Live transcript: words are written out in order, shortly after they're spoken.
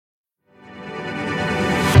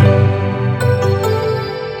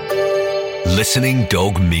Listening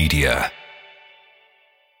Dog Media.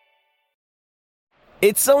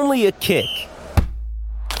 It's only a kick,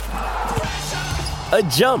 a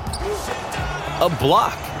jump, a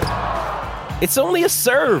block. It's only a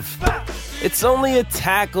serve. It's only a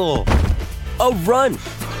tackle, a run.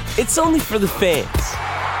 It's only for the fans.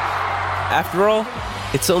 After all,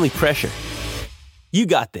 it's only pressure. You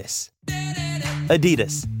got this.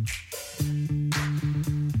 Adidas.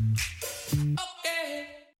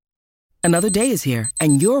 Another day is here,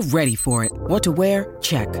 and you're ready for it. What to wear?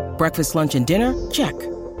 Check. Breakfast, lunch, and dinner? Check.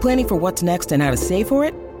 Planning for what's next and how to save for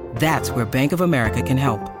it? That's where Bank of America can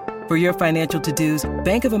help. For your financial to-dos,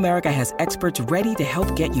 Bank of America has experts ready to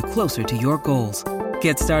help get you closer to your goals.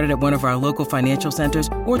 Get started at one of our local financial centers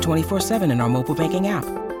or 24/7 in our mobile banking app.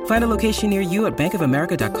 Find a location near you at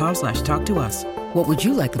bankofamerica.com/talktous. What would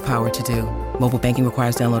you like the power to do? Mobile banking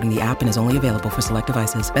requires downloading the app and is only available for select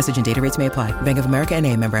devices. Message and data rates may apply. Bank of America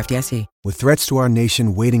N.A., member FDIC. With threats to our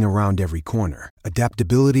nation waiting around every corner,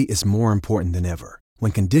 adaptability is more important than ever.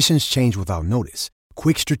 When conditions change without notice,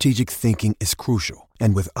 quick strategic thinking is crucial.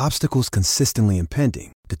 And with obstacles consistently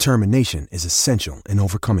impending, determination is essential in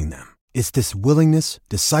overcoming them. It's this willingness,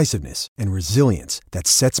 decisiveness, and resilience that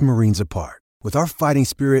sets Marines apart. With our fighting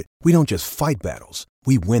spirit, we don't just fight battles,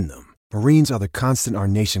 we win them. Marines are the constant our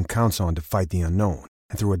nation counts on to fight the unknown.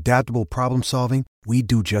 And through adaptable problem solving, we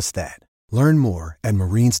do just that. Learn more at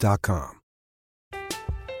marines.com.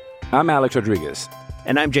 I'm Alex Rodriguez.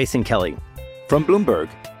 And I'm Jason Kelly. From Bloomberg,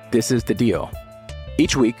 this is The Deal.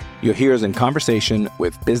 Each week, you'll hear us in conversation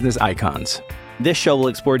with business icons. This show will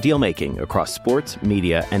explore deal-making across sports,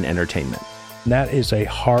 media, and entertainment. That is a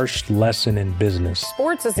harsh lesson in business.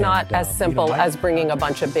 Sports is not as simple as bringing a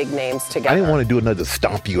bunch of big names together. I didn't want to do another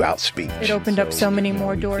stomp you out speech. It opened up so many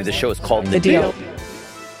more doors. The show is called The Deal.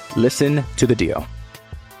 Listen to The Deal.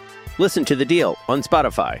 Listen to The Deal on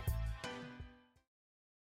Spotify.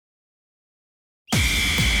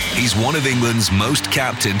 He's one of England's most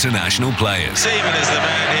capped international players. Seaman is the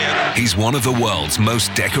man here. He's one of the world's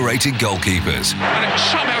most decorated goalkeepers. And it was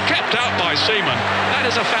somehow kept out by Seaman. That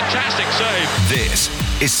is a fantastic save. This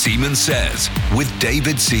is Seaman Says with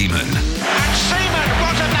David Seaman. And Seaman,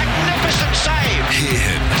 what a magnificent save. Hear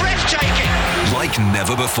him. Breathtaking. Like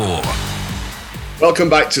never before. Welcome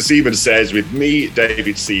back to Seaman Says with me,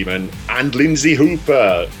 David Seaman, and Lindsay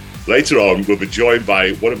Hooper. Later on, we'll be joined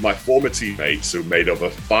by one of my former teammates who made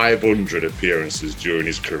over 500 appearances during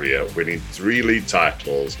his career, winning 3 league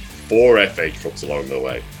titles, 4 FA Cups along the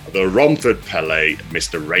way. The Romford Pele,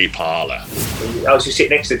 Mr. Ray Parlour. I was just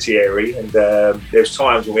sitting next to Thierry, and there was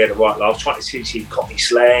times when we had a right laugh, trying to teach him Cockney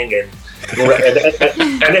slang, and that's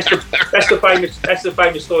the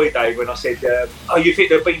famous story, Dave. When I said, "Oh, you think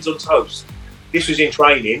they're beans on toast?" This was in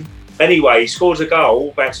training. Anyway, he scores a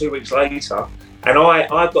goal about 2 weeks later. And I've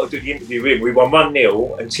got to do the interview with him. We won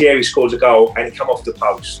 1-0 and Thierry scores a goal and it come off the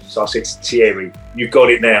post. So I said to Thierry, "You've got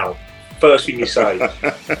it now. First thing you say."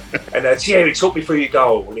 And Thierry, talk me through your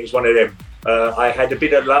goal. And it was one of them. I had a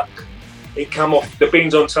bit of luck. It come off the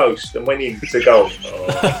beans on toast and went in to goal.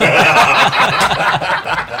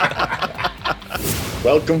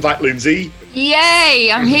 Welcome back, Lindsay.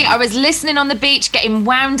 Yay, I'm here. I was listening on the beach, getting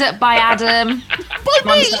wound up by Adam.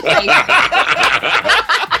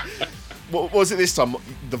 What was it this time?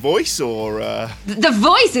 The Voice or? The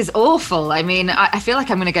Voice is awful. I mean, I feel like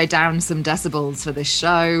I'm going to go down some decibels for this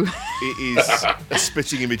show. It is a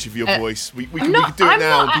spitting image of your voice. We could do it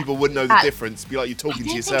now and people wouldn't know the difference. Be like you're talking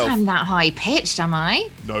to yourself. I don't think I'm that high-pitched, am I?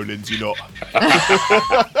 No, Lindsay, not.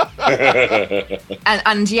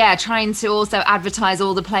 and yeah, trying to also advertise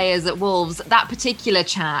all the players at Wolves. That particular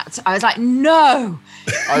chat, I was like, no,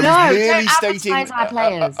 don't advertise our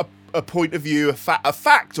players. A point of view, a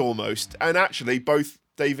fact almost, and actually both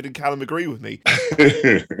David and Callum agree with me.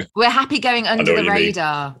 We're happy going under the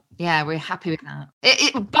radar. Yeah, we're happy with that.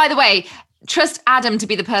 By the way, trust Adam to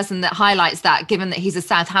be the person that highlights that, given that he's a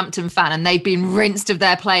Southampton fan and they've been rinsed of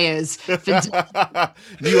their players.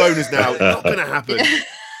 New owners now, not going to happen.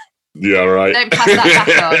 Yeah, right. Don't pass that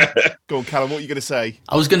back on. Go on, Callum, what are you going to say?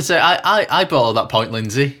 I was going to say, I borrowed that point,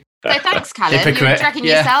 Lindsay. So thanks, Callum. You're dragging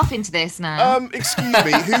yourself into this now. Excuse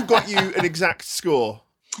me, who got you an exact score?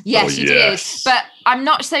 Yes, you did. But I'm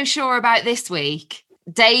not so sure about this week.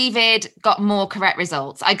 David got more correct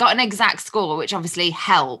results. I got an exact score, which obviously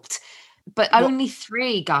helped, but only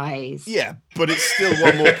 3, guys. Yeah, but it's still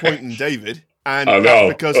 1 more point than David, and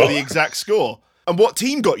that's because of the exact score. And what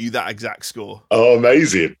team got you that exact score? Oh,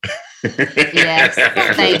 amazing. Yes.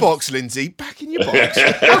 Back in your box, Lindsay. Back in your box.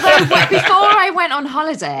 Although before I went on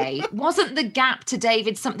holiday, wasn't the gap to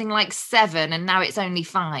David something like 7 and now it's only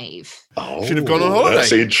 5? Oh, should have gone on holiday.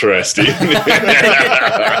 That's interesting.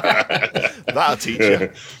 That'll teach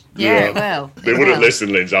you. Yeah, it will. They wouldn't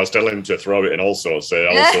listen, Lindsay. I was telling them to throw it in all sorts of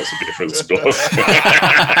different stuff.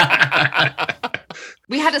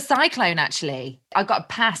 We had a cyclone, actually. I got a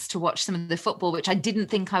pass to watch some of the football, which I didn't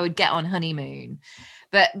think I would get on honeymoon.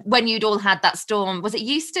 But when you'd all had that storm, was it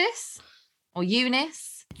Eustace or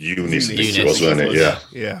Eunice? Eunice, wasn't it?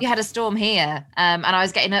 Yeah. You had a storm here, and I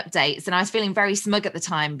was getting updates, and I was feeling very smug at the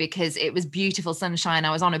time because it was beautiful sunshine.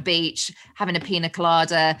 I was on a beach having a pina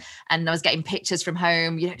colada, and I was getting pictures from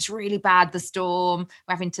home. You know, it's really bad, the storm.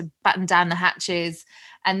 We're having to batten down the hatches.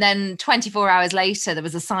 And then 24 hours later, there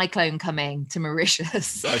was a cyclone coming to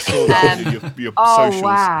Mauritius. I saw that on your socials.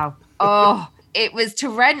 Wow. Oh, it was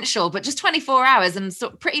torrential, but just 24 hours. And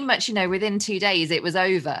so pretty much, within 2 days, it was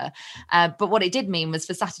over. But what it did mean was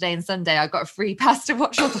for Saturday and Sunday, I got a free pass to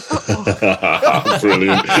watch all the football.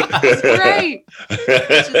 Brilliant. It's great.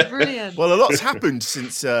 It's just brilliant. Well, a lot's happened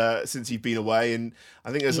since you've been away. And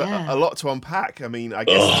I think there's a lot to unpack. I mean, I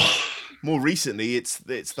guess... More recently, it's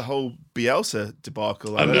the whole Bielsa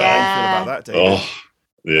debacle. I don't know how you feel about that, David. Oh,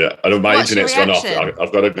 yeah. I know my internet's gone off.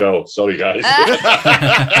 I've got to go. Sorry, guys.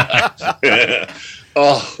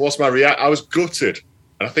 What's my reaction? I was gutted.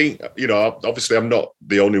 And I think, obviously I'm not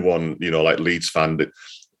the only one, like Leeds fan. That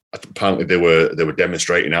apparently they were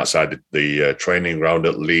demonstrating outside the training ground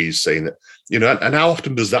at Leeds saying that, and how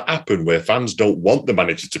often does that happen where fans don't want the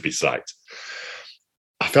manager to be sacked?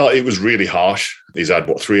 I felt it was really harsh. He's had,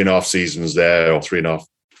 3.5 seasons there, or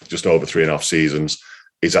just over 3.5 seasons.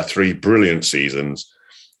 He's had 3 brilliant seasons.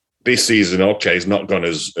 This season, it's not gone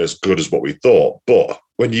as good as what we thought. But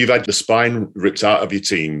when you've had the spine ripped out of your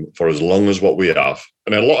team for as long as what we have,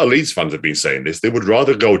 and a lot of Leeds fans have been saying this, they would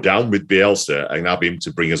rather go down with Bielsa and have him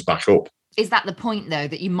to bring us back up. Is that the point, though,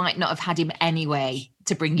 that you might not have had him anyway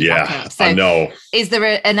to bring you back up? So I know. Is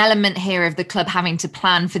there an element here of the club having to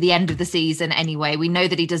plan for the end of the season anyway? We know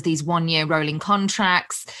that he does these 1-year rolling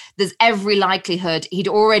contracts. There's every likelihood he'd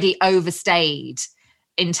already overstayed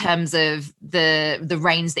in terms of the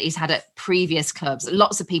reigns that he's had at previous clubs.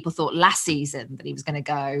 Lots of people thought last season that he was going to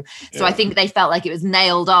go. So I think they felt like it was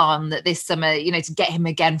nailed on that this summer, to get him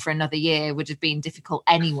again for another year would have been difficult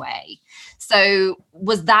anyway. So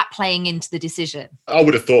was that playing into the decision? I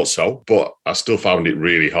would have thought so, but I still found it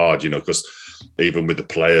really hard, because even with the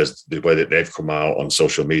players, the way that they've come out on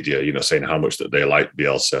social media, saying how much that they like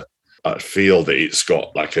Bielsa, I feel that it's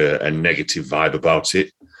got like a negative vibe about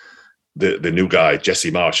it. The new guy,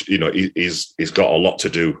 Jesse Marsch, he's got a lot to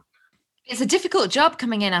do. It's a difficult job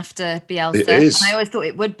coming in after Bielsa. It is. And I always thought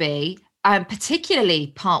it would be,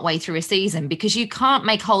 particularly partway through a season, because you can't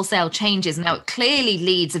make wholesale changes. Now, clearly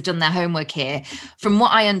Leeds have done their homework here. From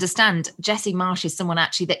what I understand, Jesse Marsch is someone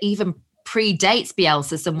actually that even predates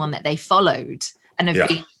Bielsa, someone that they followed and have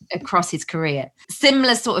been across his career.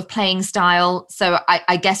 Similar sort of playing style. So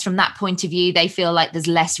I guess from that point of view, they feel like there's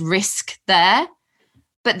less risk there.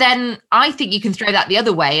 But then I think you can throw that the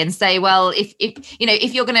other way and say, well,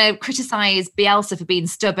 if you're going to criticize Bielsa for being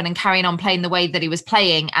stubborn and carrying on playing the way that he was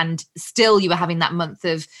playing, and still you were having that month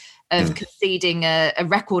of conceding a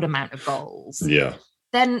record amount of goals,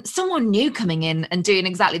 then someone new coming in and doing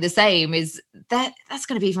exactly the same that's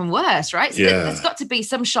going to be even worse, right? So there's got to be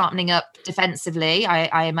some sharpening up defensively,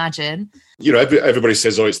 I imagine. Everybody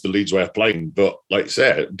says, it's the Leeds way of playing, but like I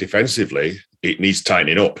said, defensively, it needs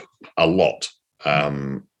tightening up a lot.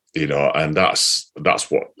 And that's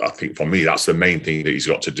what I think for me, that's the main thing that he's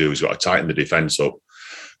got to do. He's got to tighten the defence up,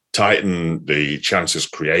 tighten the chances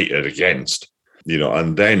created against,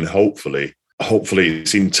 and then hopefully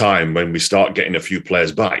it's in time when we start getting a few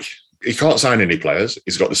players back. He can't sign any players.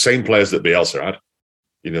 He's got the same players that Bielsa had,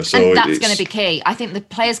 so and that's going to be key. I think the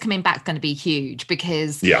players coming back is going to be huge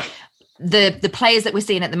because the players that we're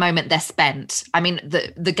seeing at the moment, they're spent. I mean,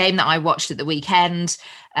 the game that I watched at the weekend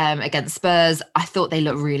against Spurs, I thought they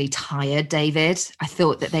looked really tired, David. I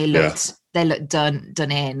thought that they looked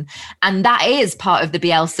done in. And that is part of the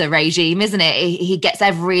Bielsa regime, isn't it? He gets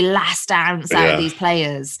every last ounce out of these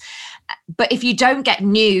players. But if you don't get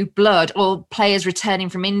new blood or players returning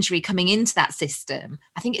from injury coming into that system,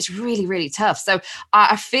 I think it's really, really tough. So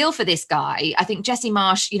I feel for this guy. I think Jesse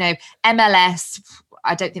Marsch, MLS,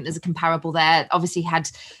 I don't think there's a comparable there. Obviously had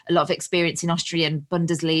a lot of experience in Austrian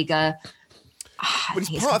Bundesliga. But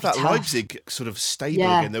he's part of that tough Leipzig sort of stable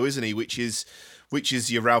again, though, isn't he? Which is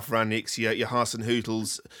your Ralf Rangnicks, your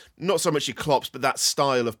Hasenhüttls, not so much your Klopps, but that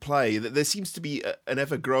style of play. There seems to be an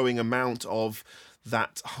ever-growing amount of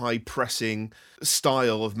that high pressing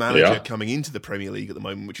style of manager coming into the Premier League at the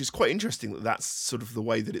moment, which is quite interesting that that's sort of the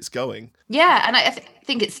way that it's going. Yeah, and I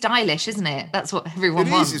think it's stylish, isn't it? That's what everyone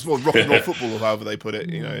wants. It's rock and roll football, or however they put it,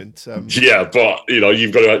 you know. And, yeah, but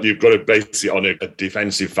you've got to base it on a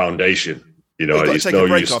defensive foundation. You know, you've got to take a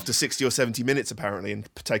break use... after 60 or 70 minutes, apparently, and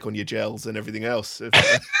take on your gels and everything else. Go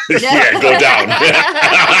down.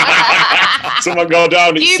 Someone go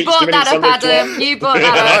down. You brought that up, Adam. You brought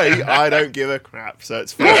that up. I don't give a crap, so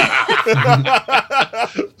it's fine.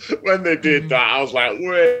 When they did that, I was like,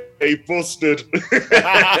 way busted.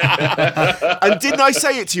 And didn't I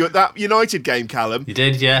say it to you at that United game, Callum? You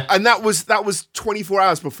did, yeah. And that was 24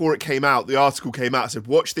 hours before it came out. The article came out. I said,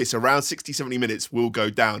 watch this. Around 60, 70 minutes, we'll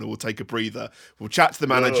go down and we'll take a breather. We'll chat to the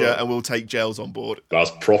manager and we'll take gels on board.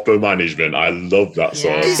 That's proper management. I love that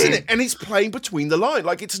sort of thing. Isn't it? And it's playing between the line.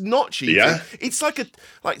 Like, it's not cheating. Yeah. It's like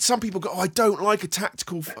some people go, I don't like a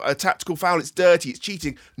tactical foul. It's dirty. It's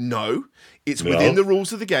cheating. No. It's within the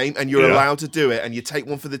rules of the game, and you're allowed to do it, and you take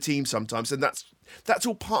one for the team sometimes, and that's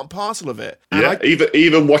all part and parcil of it. And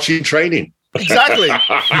even watching training. Exactly.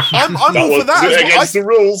 I'm all for that. Against the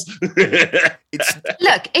rules.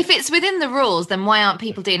 Look, if it's within the rules, then why aren't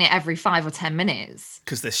people doing it every 5 or 10 minutes?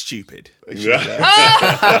 Because they're stupid.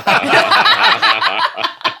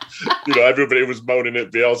 Everybody was moaning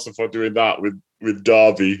at Bielsa for doing that with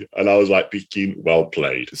Derby, and I was like, "Peking, well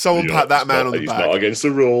played." Someone pat that man on the back. He's not against the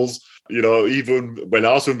rules. Even when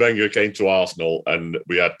Arsene Wenger came to Arsenal and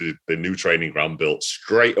we had the new training ground built,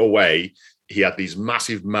 straight away, he had these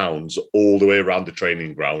massive mounds all the way around the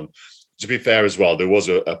training ground. To be fair as well, there was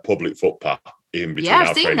a public footpath in between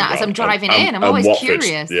our training ground. Yeah, I've seen that as I'm driving in. I'm always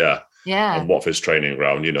curious. Yeah. And Watford's training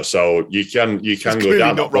ground, so you can go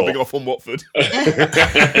down. Not rubbing off on Watford. And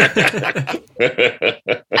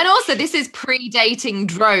also, this is predating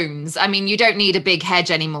drones. I mean, you don't need a big hedge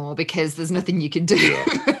anymore because there's nothing you can do.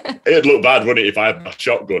 Yeah. It'd look bad, wouldn't it, if I had my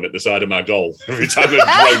shotgun at the side of my goal every time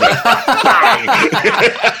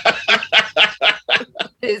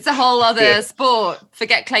It's a whole other sport.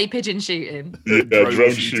 Forget clay pigeon shooting.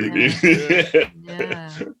 Drone shooting.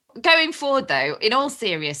 Yeah. Going forward, though, in all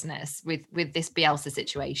seriousness, with this Bielsa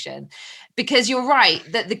situation, because you're right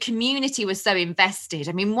that the community was so invested.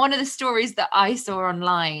 I mean, one of the stories that I saw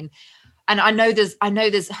online, and I know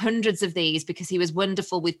there's hundreds of these because he was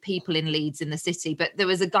wonderful with people in Leeds in the city, but there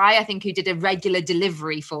was a guy, I think, who did a regular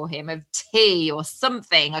delivery for him of tea or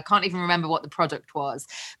something. I can't even remember what the product was,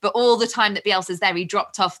 but all the time that Bielsa's there, he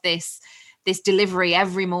dropped off this delivery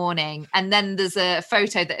every morning. And then there's a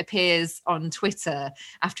photo that appears on Twitter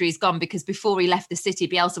after he's gone, because before he left the city,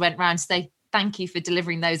 Bielsa went round to say, thank you for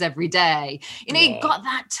delivering those every day. He got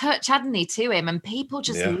that touch, hadn't he, to him, and people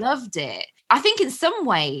just loved it. I think in some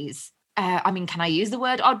ways, can I use the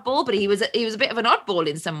word oddball? But he was a bit of an oddball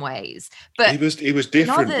in some ways. But he was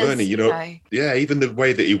different, weren't he? Yeah, even the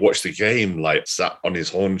way that he watched the game, like sat on his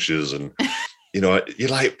haunches and you're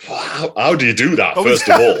like, how do you do that, first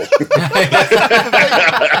of all?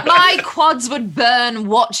 My quads would burn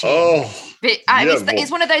watching. But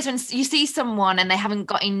it's one of those when you see someone and they haven't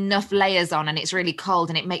got enough layers on and it's really cold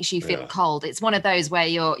and it makes you feel cold. It's one of those where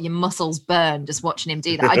your muscles burn just watching him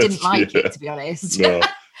do that. I didn't like it, to be honest. No.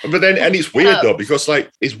 But then, and it's weird though, because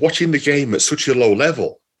he's watching the game at such a low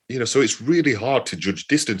level. So it's really hard to judge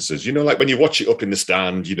distances. Like when you watch it up in the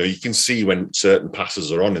stand, you can see when certain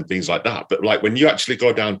passes are on and things like that. But like when you actually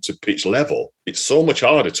go down to pitch level, it's so much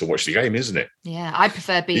harder to watch the game, isn't it? Yeah, I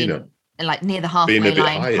prefer being like near the halfway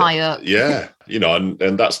line, high up. Yeah,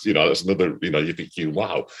 and that's another. You think,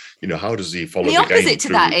 wow, how does he follow the game? The opposite to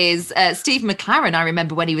that is Steve McLaren. I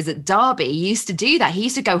remember when he was at Derby, he used to do that. He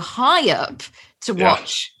used to go high up to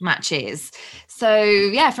watch matches. So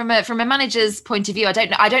yeah, from a manager's point of view, I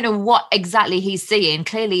don't know what exactly he's seeing.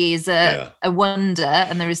 Clearly, he's a wonder,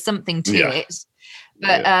 and there is something to it.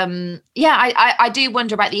 But I do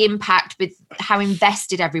wonder about the impact with how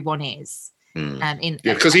invested everyone is.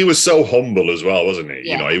 Because he was so humble as well, wasn't he?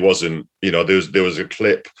 He wasn't. There was a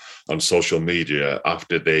clip on social media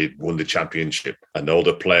after they won the championship, and all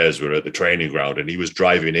the players were at the training ground, and he was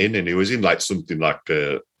driving in, and he was in like something like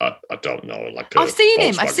I don't know, like I've seen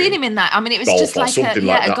him in that. I mean, it was just like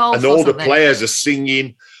a golf, and all the players are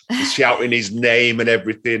singing, shouting his name and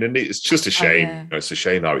everything, and it's just a shame. It's a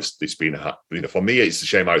shame how it's been. For me, it's a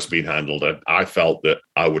shame how it's been handled. And I felt that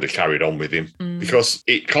I would have carried on with him because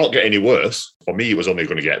it can't get any worse. For me, it was only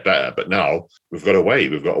going to get better. But now we've got to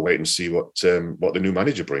wait. We've got to wait and see what the new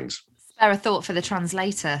manager brings. Spare a thought for the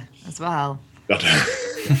translator as well.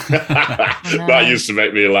 That used to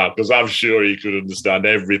make me laugh because I'm sure he could understand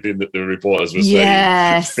everything that the reporters were saying.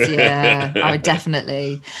 Yes, yeah, I would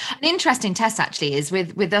definitely. An interesting test actually is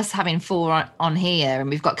with us having 4 on here, and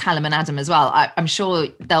we've got Callum and Adam as well. I'm sure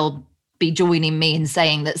they'll be joining me in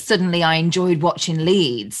saying that suddenly I enjoyed watching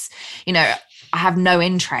Leeds. You know, I have no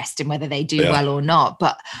interest in whether they do well or not,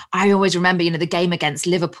 but I always remember, the game against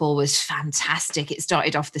Liverpool was fantastic. It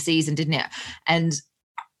started off the season, didn't it? And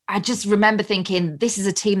I just remember thinking, this is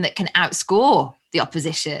a team that can outscore the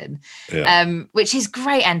opposition, which is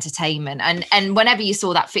great entertainment. And whenever you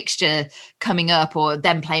saw that fixture coming up or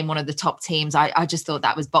them playing one of the top teams, I just thought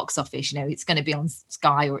that was box office. It's going to be on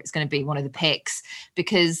Sky or it's going to be one of the picks,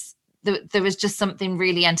 because there was just something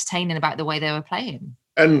really entertaining about the way they were playing.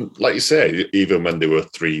 And like you say, even when they were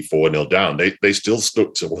 3-4-0 down, they still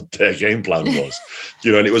stuck to what their game plan was.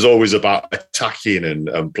 And it was always about attacking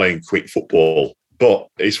and playing quick football. But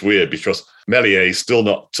it's weird because Meslier is still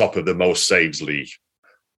not top of the most saves league.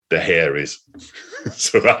 De Gea is.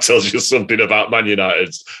 So that tells you something about Man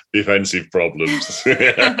United's defensive problems.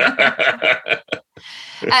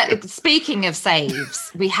 Speaking of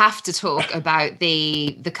saves, we have to talk about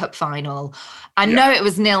the cup final. I know it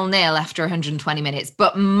was 0-0 after 120 minutes,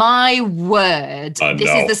 but my word, this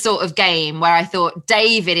is the sort of game where I thought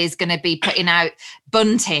David is going to be putting out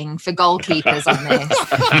bunting for goalkeepers on this.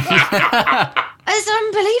 It's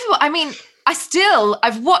unbelievable. I mean,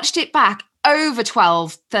 I've watched it back over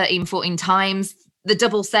 12, 13, 14 times. The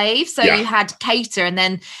double save. So you had Keita and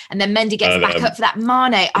then Mendy gets back up for that.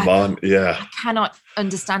 Mane. I cannot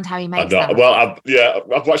understand how he makes that. Well,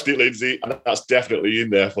 I've watched it, Lindsay, and that's definitely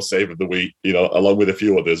in there for save of the week, along with a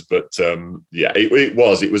few others. But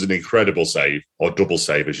it was an incredible save, or double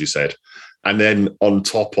save, as you said. And then on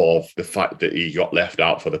top of the fact that he got left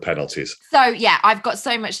out for the penalties. So, I've got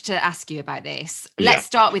so much to ask you about this. Let's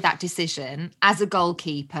start with that decision. As a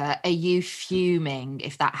goalkeeper, are you fuming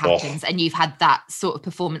if that happens and you've had that sort of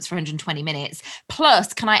performance for 120 minutes?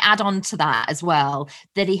 Plus, can I add on to that as well,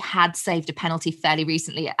 that he had saved a penalty fairly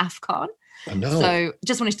recently at AFCON? I know. So,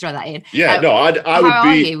 just wanted to throw that in. I would be... How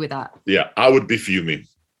are you with that? Yeah, I would be fuming.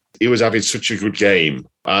 He was having such a good game.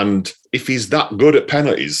 And if he's that good at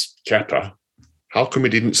penalties, Kepa, how come he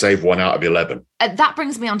didn't save 1 out of 11? That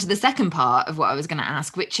brings me on to the second part of what I was going to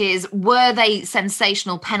ask, which is, were they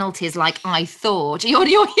sensational penalties like I thought? No,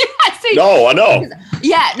 I know.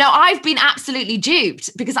 I've been absolutely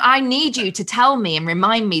duped, because I need you to tell me and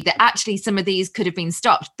remind me that actually some of these could have been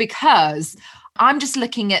stopped, because I'm just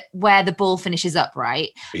looking at where the ball finishes up, right?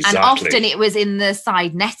 Exactly. And often it was in the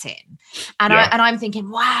side netting. And I'm thinking,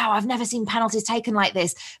 wow, I've never seen penalties taken like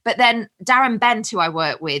this. But then Darren Bent, who I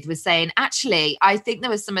work with, was saying, actually, I think there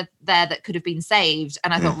was some there that could have been saved.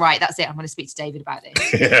 And I thought, right, that's it. I'm going to speak to David about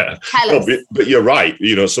this. Tell us. But you're right.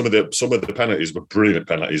 Some of the penalties were brilliant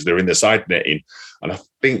penalties. They're in the side netting. And I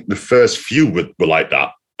think the first few were like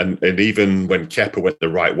that. And even when Kepa went the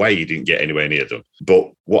right way, he didn't get anywhere near them.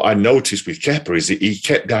 But what I noticed with Kepa is that he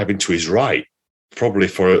kept diving to his right, probably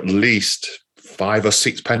for at least 5 or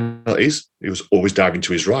 6 penalties. He was always diving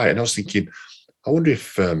to his right. And I was thinking, I wonder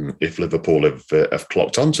if Liverpool have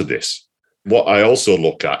clocked onto this. What I also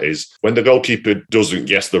look at is when the goalkeeper doesn't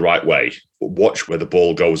guess the right way, watch where the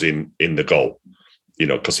ball goes in the goal.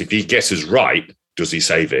 Because if he guesses right, does he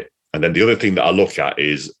save it? And then the other thing that I look at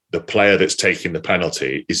is the player that's taking the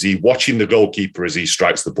penalty. Is he watching the goalkeeper as he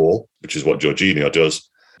strikes the ball, which is what Jorginho does?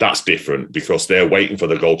 That's different, because they're waiting for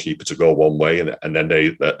the goalkeeper to go one way, and then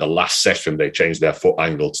at the last second, they change their foot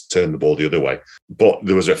angle to turn the ball the other way. But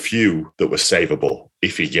there was a few that were savable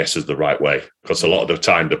if he guesses the right way, because a lot of the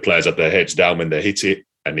time the players had their heads down when they hit it,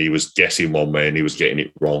 and he was guessing one way and he was getting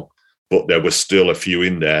it wrong. But there was still a few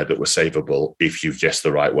in there that were savable if you guessed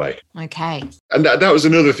the right way. Okay. And that was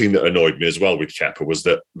another thing that annoyed me as well with Kepa, was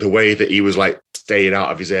that the way that he was like staying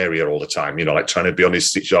out of his area all the time, like trying to be on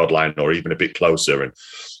his 6-yard line or even a bit closer. And,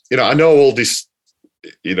 I know all this,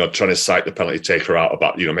 trying to psych the penalty taker out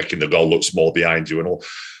about, making the goal look small behind you and all.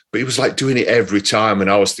 But he was like doing it every time.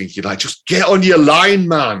 And I was thinking, like, just get on your line,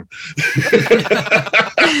 man.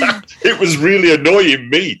 It was really annoying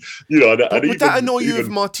me. Would that annoy you if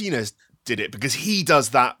Martinez did it? Because he does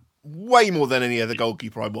that way more than any other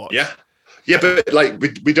goalkeeper I watch. Yeah, but like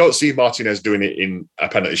we don't see Martinez doing it in a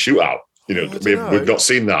penalty shootout. We've not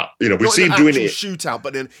seen that. We've seen doing it shootout,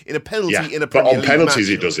 but in a penalty in a Premier but on League penalties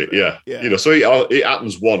match, he does it. Yeah. So it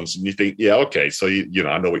happens once, and you think, okay, so I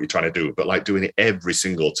know what you're trying to do, but like doing it every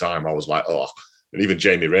single time, I was like, oh. And even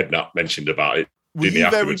Jamie Redknapp mentioned about it. Were you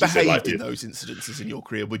very behaved in those incidences in your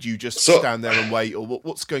career? Would you just stand there and wait, or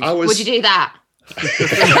what's going on? Would you do that?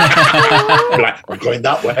 I'm going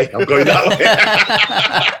that way.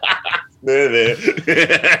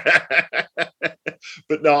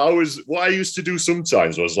 But no, what I used to do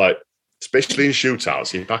sometimes was like, especially in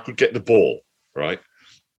shootouts, if I could get the ball, right?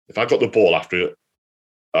 If I got the ball after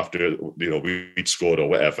we'd scored or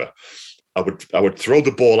whatever, I would throw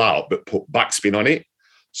the ball out but put backspin on it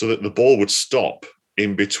so that the ball would stop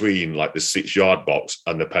in between like the 6-yard box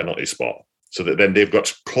and the penalty spot, so that then they've got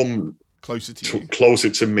to come closer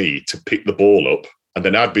to me to pick the ball up, and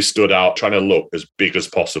then I'd be stood out trying to look as big as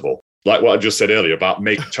possible. Like what I just said earlier about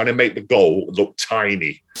trying to make the goal look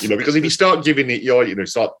tiny, because if you start giving it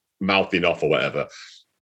start mouthing off or whatever,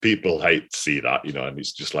 people hate to see that, and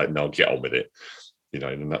it's just like, no, get on with it.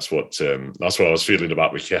 And that's what I was feeling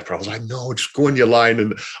about with Kepa. I was like, no, just go on your line.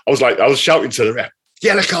 And I was shouting to the ref,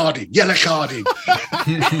 yellow carding.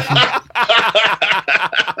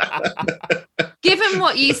 Given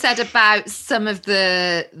what you said about some of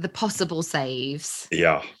the possible saves,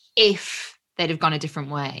 if they'd have gone a different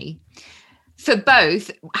way, for both,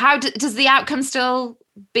 how does the outcome still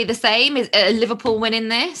be the same? Is Liverpool winning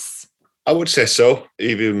this? I would say so.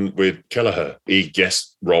 Even with Kelleher, he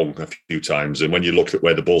guessed wrong a few times, and when you look at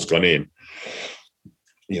where the ball's gone in,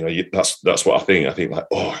 that's what I think. I think like,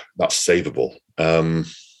 oh, that's savable.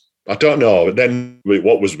 I don't know. Then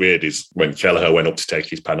what was weird is when Kelleher went up to take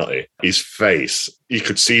his penalty, his face, you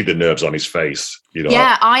could see the nerves on his face.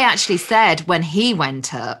 Yeah, I actually said when he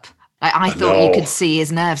went up, I thought you could see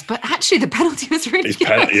his nerves, but actually the penalty was really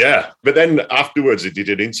good. Yeah. But then afterwards he did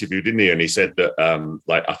an interview, didn't he? And he said that,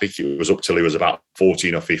 I think it was up till he was about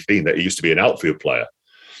 14 or 15 that he used to be an outfield player.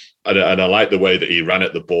 And I like the way that he ran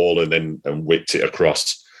at the ball and whipped it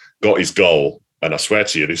across, got his goal. And I swear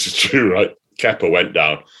to you, this is true, right? Kepa went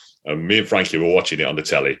down and me and Frankie were watching it on the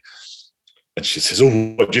telly. And she says,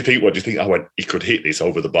 oh, what do you think? I went, he could hit this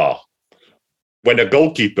over the bar. When a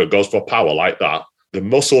goalkeeper goes for power like that, the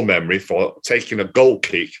muscle memory for taking a goal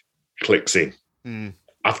kick clicks in.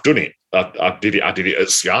 I've done it. I did it at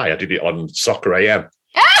Sky. I did it on Soccer AM.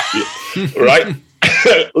 Right?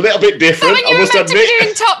 A little bit different. So when you were meant to be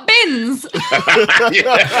doing top bins.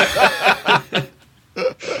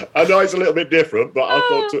 I know it's a little bit different, but I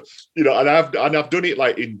thought, and I've done it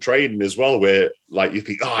like in training as well, where like you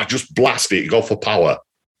think, just blast it, go for power.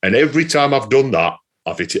 And every time I've done that,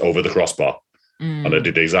 I've hit it over the crossbar. And I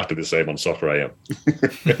did exactly the same on Soccer AM.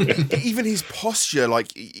 Even his posture,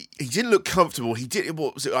 like he didn't look comfortable. He did,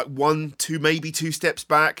 what was it, like 1, 2, maybe 2 steps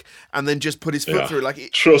back, and then just put his foot through.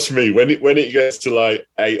 Trust me, when it gets to like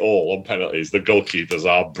 8-8 on penalties, the goalkeepers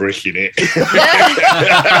are bricking it.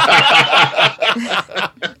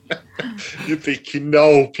 You're thinking,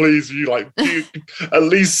 no, please, you at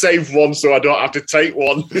least save one so I don't have to take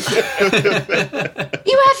one.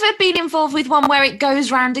 You ever been involved with one where it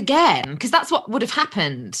goes round again? Because that's what would have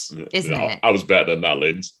happened, isn't it? I was better than that,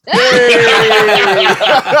 Linz. I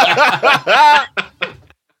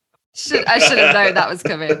should have known that was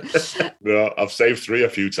coming. No, I've saved 3 a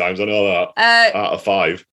few times. I know that. Out of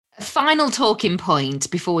 5. Final talking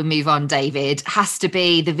point before we move on, David, has to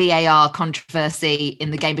be the VAR controversy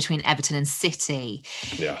in the game between Everton and City.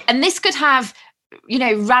 Yeah. And this could have,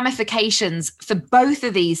 ramifications for both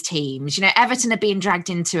of these teams. Everton are being dragged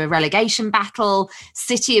into a relegation battle.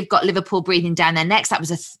 City have got Liverpool breathing down their necks. That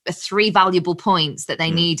was a 3 valuable points that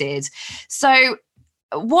they needed. So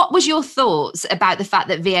what was your thoughts about the fact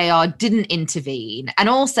that VAR didn't intervene? And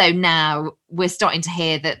also now we're starting to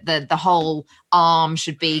hear that the whole arm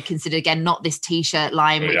should be considered again, not this T-shirt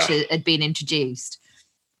line which had been introduced.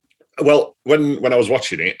 Well, when I was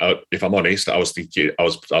watching it, if I'm honest, I was thinking, I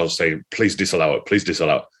was saying, please disallow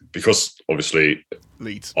it, because obviously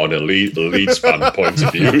Leeds. On a Leeds fan point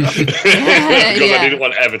of view, because I didn't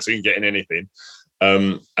want Everton getting anything.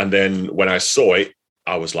 And then when I saw it,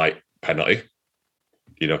 I was like, penalty.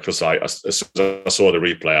 Because as soon as I saw the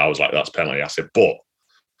replay, I was like, that's penalty. I said, but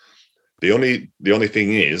the only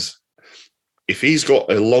thing is, if he's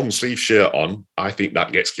got a long sleeve shirt on, I think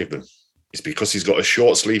that gets given. It's because he's got a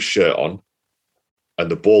short sleeve shirt on and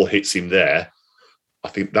the ball hits him there. I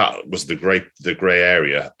think that was the grey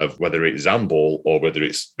area of whether it's handball or whether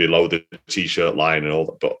it's below the T-shirt line and all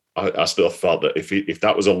that. But I still felt that if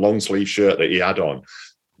that was a long sleeve shirt that he had on,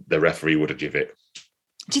 the referee would have given it.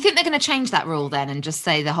 Do you think they're going to change that rule then and just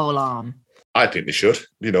say the whole arm? I think they should.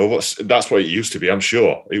 That's what it used to be. I'm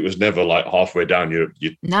sure it was never like halfway down your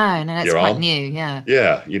No, that's quite new. Yeah.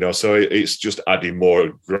 Yeah. So it's just adding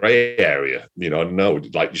more grey area. No,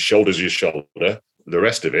 like your shoulder's your shoulder. The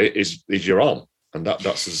rest of it is your arm, and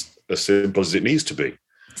that's as simple as it needs to be.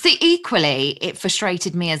 See, equally, it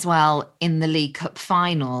frustrated me as well in the League Cup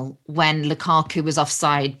final when Lukaku was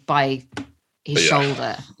offside by his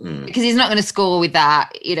shoulder, because he's not going to score with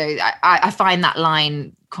that. I find that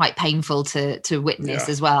line quite painful to witness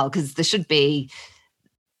as well, because there should be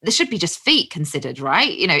just feet considered,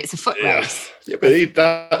 right? You know, it's a foot race. Yeah, but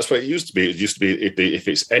that's what it used to be. It used to be if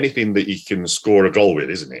it's anything that you can score a goal with,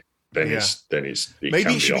 isn't it? Then it's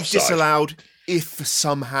maybe it should be disallowed if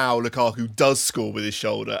somehow Lukaku does score with his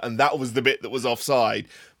shoulder, and that was the bit that was offside.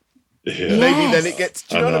 Yeah. Maybe then it gets.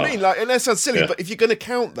 Do you know what I mean? Like, and that sounds silly, but if you're going to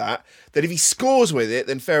count that if he scores with it,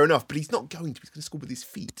 then fair enough. But he's not going to. He's going to score with his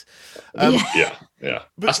feet. Yeah.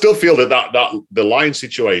 But I still feel that the line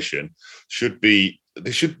situation should be.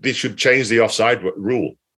 They should change the offside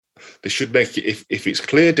rule. They should make it if it's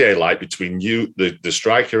clear daylight between you, the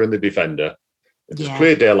striker, and the defender. If there's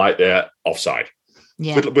clear daylight there, offside.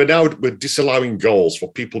 Yeah. We're disallowing goals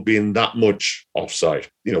for people being that much offside.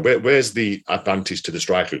 You know, where's the advantage to the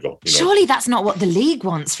striker goal? You know? Surely that's not what the league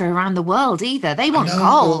wants for around the world either. They want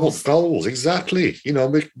goals. Goals, exactly. You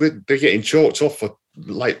know, they're getting chalked off for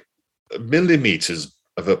like millimeters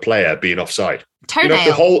of a player being offside.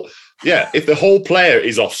 Toenail. You know, if the whole player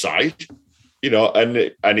is offside, you know, and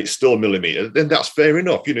it's still a millimeter, then that's fair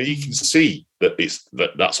enough. You know, you can see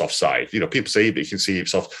that's offside. You know, people say, but you can see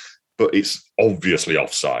it's off. But it's obviously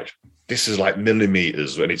offside. This is like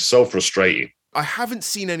millimeters, and it's so frustrating. I haven't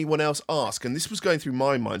seen anyone else ask, and this was going through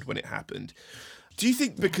my mind when it happened. Do you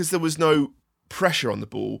think because there was no pressure on the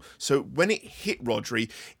ball, so when it hit Rodri,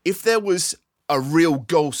 if there was a real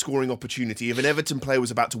goal-scoring opportunity, if an Everton player was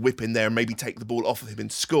about to whip in there and maybe take the ball off of him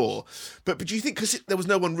and score, but do you think because there was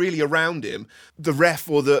no one really around him, the ref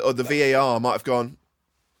or the VAR might have gone,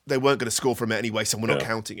 they weren't going to score from it anyway, so we're not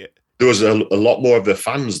counting it? There was a lot more of the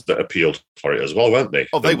fans that appealed for it as well, weren't they?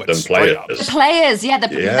 Oh, they went straight up. The players,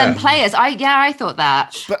 than players. I thought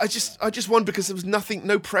that. But I just wonder, because there was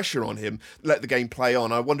no pressure on him. Let the game play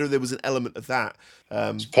on. I wonder if there was an element of that.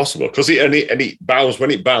 It's possible because it bounced. When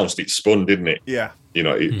it bounced, it spun, didn't it? Yeah. You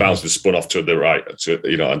know, it bounced and spun off to the right.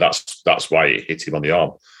 And that's why it hit him on the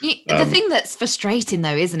arm. The thing that's frustrating,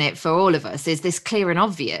 though, isn't it, for all of us, is this clear and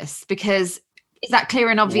obvious, because. Is that clear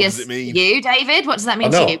and obvious to you, David? What does that mean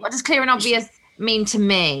to you? What does clear and obvious mean to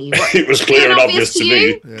me? It was clear and obvious to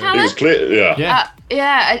me. Yeah. It was clear,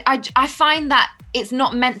 I find that it's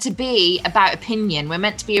not meant to be about opinion. We're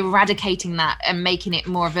meant to be eradicating that and making it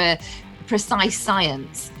more of a precise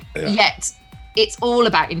science. Yeah. Yet it's all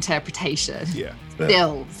about interpretation. Yeah.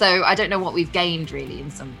 Still. So I don't know what we've gained really in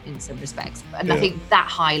some respects. And I think that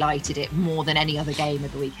highlighted it more than any other game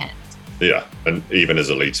of the weekend. Yeah, and even as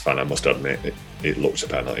a Leeds fan, I must admit, it looks a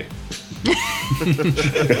penalty.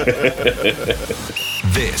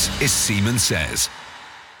 This is Seaman Says.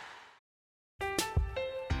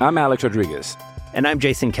 I'm Alex Rodriguez. And I'm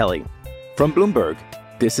Jason Kelly. From Bloomberg,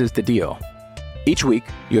 this is The Deal. Each week,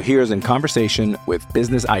 you'll hear us in conversation with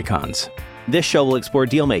business icons. This show will explore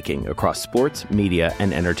deal-making across sports, media,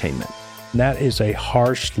 and entertainment. That is a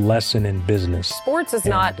harsh lesson in business. Sports is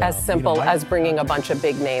not as simple as bringing a bunch of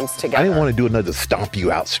big names together. I didn't want to do another stomp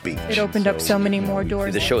you out speech. It opened up so many more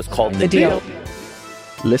doors. The show is called The Deal.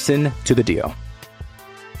 Listen to The Deal.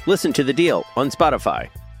 Listen to The Deal on Spotify.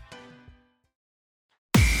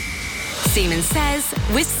 Seaman Says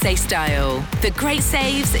with SafeStyle. The great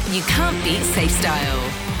saves you can't beat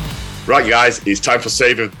SafeStyle. Right, guys, it's time for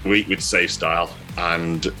Save of the Week with SafeStyle.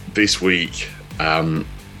 And this week,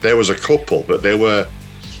 there was a couple, but they weren't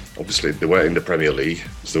in the Premier League,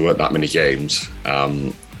 so there weren't that many games.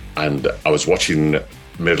 And I was watching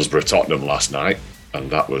Middlesbrough Tottenham last night, and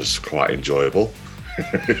that was quite enjoyable,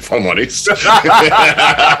 if I'm honest. And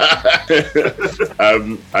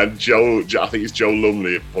I think it's Joe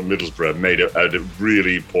Lumley from Middlesbrough made a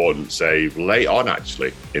really important save late on,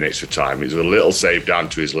 actually, in extra time. It was a little save down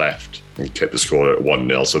to his left and kept the score at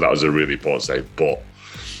 1-0, so that was a really important save. But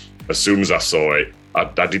as soon as I saw it, I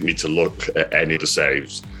didn't need to look at any of the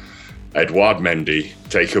saves. Edouard Mendy,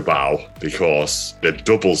 take a bow, because the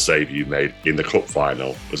double save you made in the cup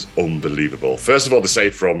final was unbelievable. First of all, the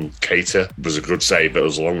save from Keita was a good save, but it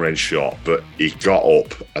was a long-range shot, but he got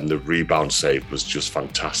up and the rebound save was just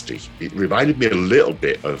fantastic. It reminded me a little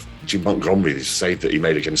bit of Jim Montgomery, the save that he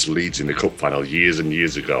made against Leeds in the cup final years and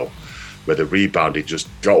years ago, where the rebound, he just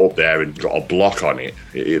got up there and got a block on it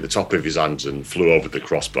at the top of his hands and flew over the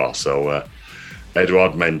crossbar. So,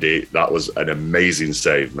 Edouard Mendy, that was an amazing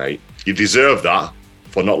save, mate. You deserve that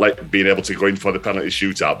for not being able to go in for the penalty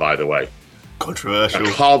shootout, by the way. Controversial.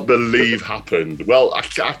 I can't believe happened. Well, I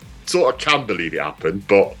sort of can believe it happened,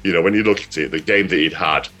 but, you know, when you look at it, the game that he'd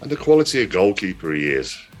had and the quality of goalkeeper he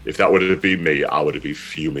is, if that would have been me, I would have been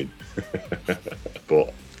fuming.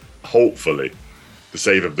 But hopefully, the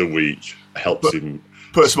save of the week helps him.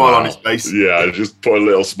 Put a smile on his face. Yeah, just put a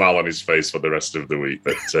little smile on his face for the rest of the week.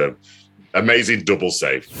 But Amazing double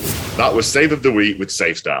save. That was Save of the Week with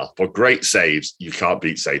SafeStyle. For great saves, you can't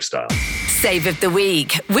beat SafeStyle. Save of the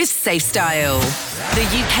Week with SafeStyle, the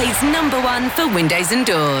UK's #1 for windows and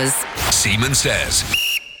doors. Seaman Says,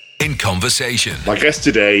 in conversation. My guest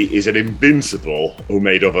today is an invincible who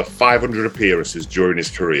made over 500 appearances during his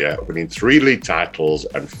career, winning 3 league titles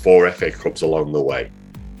and 4 FA Cups along the way.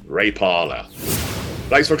 Ray Parlour.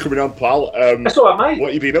 Thanks for coming on, pal. That's all right, mate.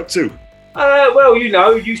 What have you been up to? Well,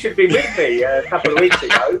 you should have been with me a couple of weeks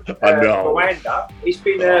ago. I know. Rwanda. It's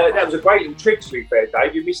been that was a great little trip, to be fair,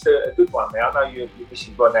 Dave. You missed a good one there. I know you're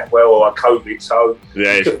missing one that well or COVID, so you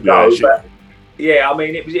couldn't go. But yeah, I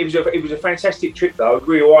mean, it was a fantastic trip though, a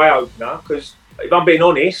real eye opener. Because if I'm being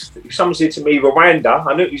honest, if someone said to me Rwanda,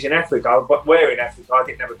 I knew it was in Africa, but where in Africa, I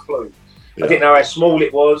didn't have a clue. Yeah. I didn't know how small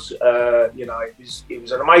it was. It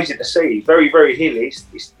was amazing to see. Very, very hilly.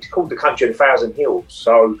 It's called the country of 1,000 hills.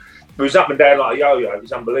 So it was up and down like a yo-yo. It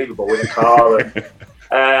was unbelievable in the car.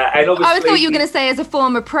 And obviously, I thought you were going to say, as a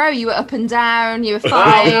former pro, you were up and down. You were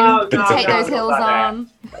fine. No, take those hills on.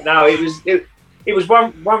 No, it was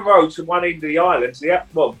one road to one end of the island to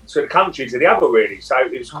the country to the other, really. So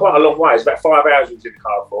it was quite a long way. It's about 5 hours we was in the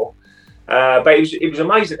car for. But it was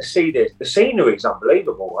amazing to see the scenery is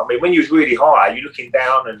unbelievable. I mean, when you was really high, you're looking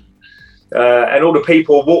down and all the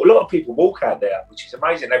people walk. A lot of people walk out there, which is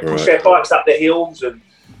amazing. They push their bikes up the hills, and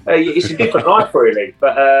it's a different life, really.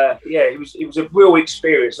 But it was a real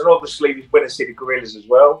experience. And obviously, we went and see the gorillas as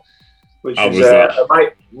well, which was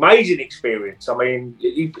an amazing experience. I mean,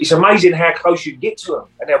 it's amazing how close you can get to them,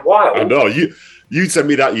 and they're wild. I know you sent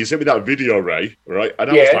me that. You sent me that video, Ray. Right, and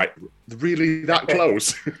I was like, really that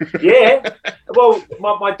close? Yeah. Well,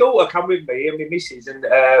 my daughter come with me and my missus, and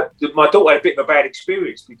my daughter had a bit of a bad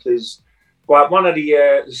experience because one of the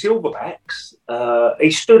silverbacks,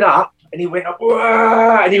 he stood up and he went up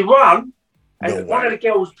and he ran, and one of the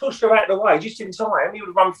girls pushed her out of the way just in time. He would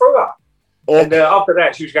have run through her. Oh. And after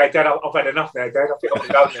that, she was going, Dad, I've had enough now, Dad. I think I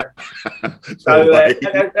can go now. So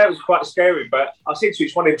that was quite scary. But I said to you,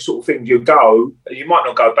 it's one of those sort of things you might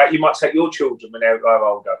not go back. You might take your children when they're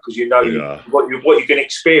older because you know what you're going to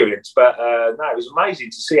experience. But no, it was amazing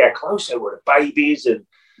to see how close they were, the babies. And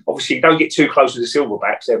obviously, you don't get too close to the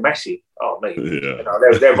silverbacks. They're massive. Oh, I mean,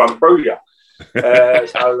 they'll run through you.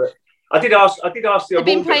 So I did ask the You've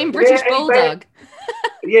been playing British Bulldog.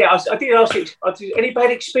 Yeah, I did ask any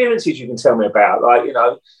bad experiences you can tell me about. Like,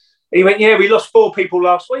 and he went, we lost 4 people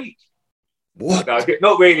last week. What? No,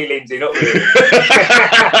 not really, Lindsay, not really.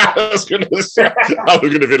 I was going to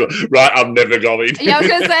be like, right, I'm never going. Yeah, I was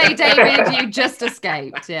going to say, David, you just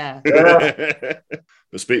escaped, yeah.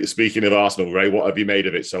 Speaking of Arsenal, Ray, what have you made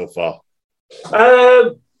of it so far?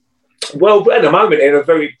 Well, at the moment, in a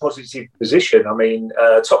very positive position. I mean,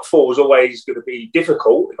 top 4 is always going to be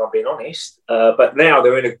difficult, if I'm being honest. But now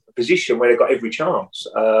they're in a position where they've got every chance.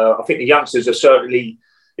 I think the youngsters are certainly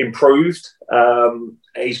improved.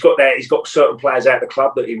 He's got certain players out of the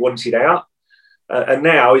club that he wanted out. And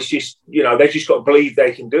now it's just, they've just got to believe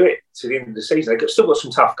they can do it to the end of the season. They've still got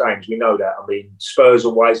some tough games. We know that. I mean, Spurs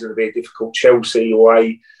away is going to be difficult. Chelsea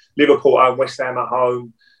away, Liverpool at home, West Ham at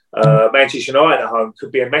home. Manchester United at home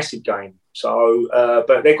could be a massive game. So,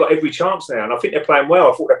 but they've got every chance now, and I think they're playing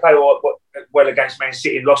well. I thought they played well against Man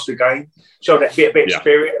City and lost the game, showed that bit of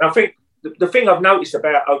spirit. And I think the thing I've noticed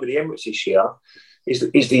about over the Emirates this year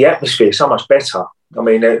is the atmosphere so much better. I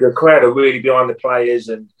mean, the crowd are really behind the players,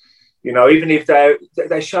 and even if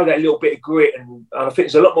they show that little bit of grit, and I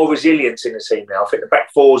think there's a lot more resilience in the team now. I think the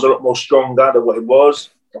back 4 is a lot more stronger than what it was.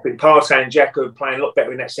 I think Partey and Xhaka are playing a lot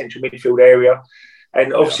better in that central midfield area.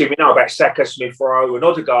 And obviously, we know about Saka, Smith Rowe, and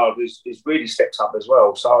Odegaard who's really stepped up as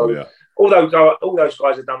well. So, although all those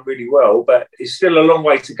guys have done really well, but it's still a long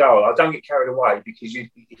way to go. I don't get carried away because it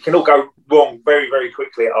can all go wrong very, very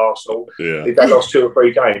quickly at Arsenal if they lost 2 or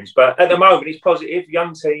 3 games. But at the moment, it's positive,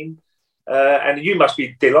 young team, and you must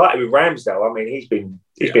be delighted with Ramsdale. I mean, he's been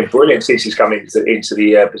brilliant since he's come into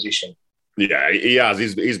the position. Yeah, he has.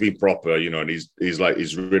 He's been proper, and he's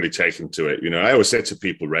really taken to it. I always say to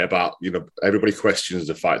people, Ray, about, everybody questions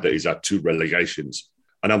the fact that he's had 2 relegations.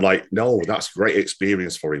 And I'm like, no, that's great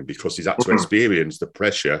experience for him because he's had to experience the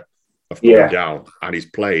pressure of going down, and he's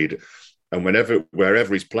played. And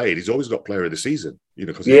wherever he's played, he's always got player of the season,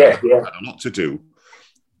 because he's had a lot to do.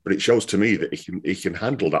 But it shows to me that he can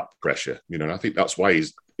handle that pressure, and I think that's why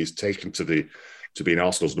he's taken to being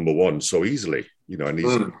Arsenal's number 1 so easily, and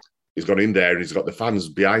he's gone in there and he's got the fans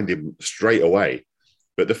behind him straight away.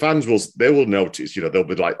 But the fans will notice, they'll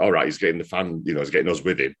be like, all right, he's getting the fan, he's getting us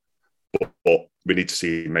with him. But we need to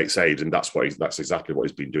see him make saves, and that's exactly what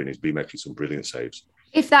he's been doing. He's been making some brilliant saves.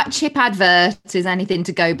 If that chip advert is anything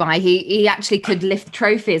to go by, he actually could lift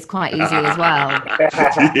trophies quite easily as well.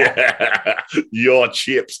 Yeah, your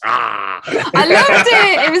chips. I loved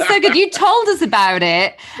it. It was so good. You told us about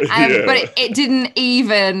it, but it didn't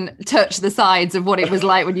even touch the sides of what it was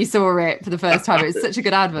like when you saw it for the first time. It was such a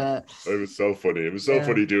good advert. It was so funny. It was so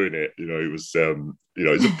funny doing it. It was,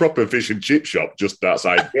 it's a proper fish and chip shop just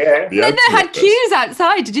outside. Yeah. Then they had queues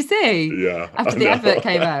outside. Did you see? Yeah. After the advert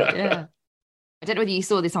came out. Yeah. I don't know whether you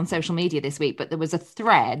saw this on social media this week, but there was a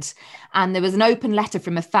thread and there was an open letter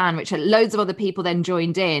from a fan, which loads of other people then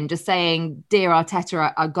joined in, just saying, "Dear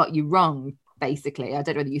Arteta, I got you wrong," basically. I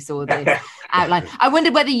don't know whether you saw the outline. I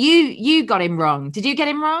wondered whether you got him wrong. Did you get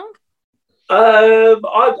him wrong?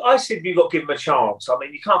 I said you've got to give him a chance. I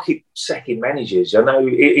mean, you can't keep sacking managers. I know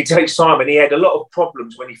it takes time, and he had a lot of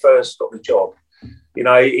problems when he first got the job. He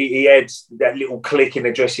had that little click in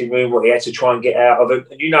the dressing room what he had to try and get out of it.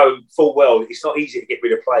 And full well, it's not easy to get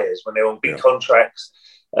rid of players when they're on big contracts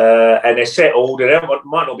and they're settled and they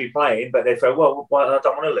might not be playing, but they feel, well, I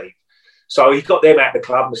don't want to leave. So he got them out of the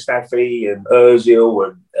club, Mustafi and Ozil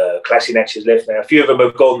and Kolasinac has left now. A few of them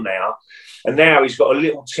have gone now. And now he's got a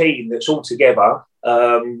little team that's all together.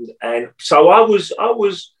 And so I was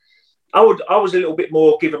a little bit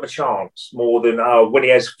more give him a chance more than when he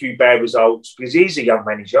has a few bad results, because he's a young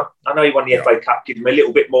manager. I know he won the FA Cup, give him a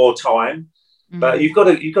little bit more time, but you've got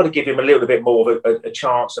to give him a little bit more of a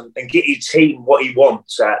chance and get his team what he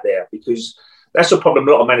wants out there, because that's a problem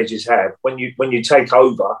a lot of managers have. When you take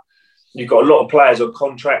over, you've got a lot of players on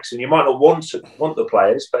contracts, and you might not want the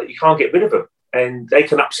players, but you can't get rid of them, and they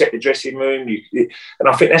can upset the dressing room. And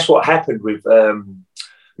I think that's what happened with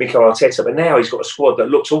Mikel Arteta, but now he's got a squad that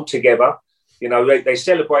looks all together. They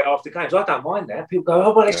celebrate after games. I don't mind that. People go,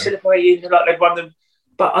 "Oh, well, they're celebrating like they've won them."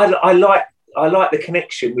 But I like the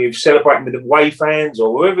connection with celebrating with the away fans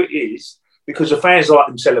or whoever it is, because the fans like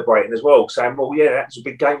them celebrating as well, saying, "Well, yeah, that was a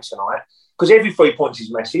big game tonight." Because every 3 points is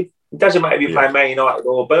massive. It doesn't matter if you're playing Man United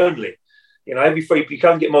or Burnley. Every 3 you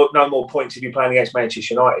can't get no more points if you're playing against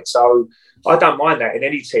Manchester United. So I don't mind that in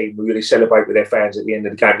any team who really celebrate with their fans at the end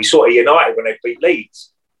of the game. We saw it at United when they beat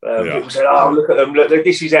Leeds. People said, "Oh, look at them! Look,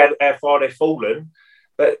 this is how far they've fallen."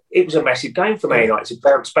 But it was a massive game for Man United to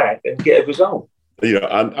bounce back and get a result.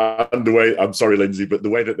 And the way, I'm sorry, Lindsay, but the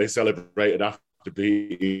way that they celebrated after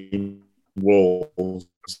beating Wolves,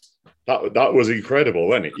 that was incredible,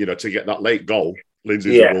 wasn't it? To get that late goal.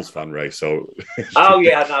 Lindsay's a Wolves fan, Ray. So, I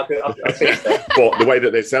think that. But the way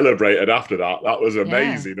that they celebrated after that was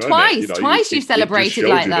amazing. Yeah. Wasn't it? Twice you celebrated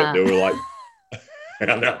like that. They were like.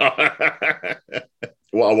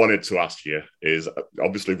 What I wanted to ask you is,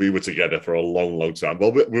 obviously we were together for a long, long time.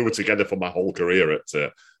 Well, we were together for my whole career at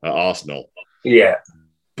Arsenal. Yeah.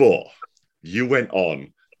 But you went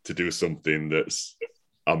on to do something that's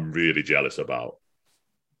I'm really jealous about.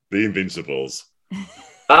 The Invincibles.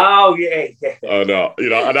 Oh, yeah. I know.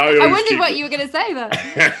 I wondered what you were going to say then.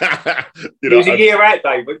 It was a year out,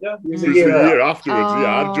 David. It was a year afterwards. Oh.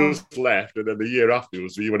 Yeah, I just left, and then the year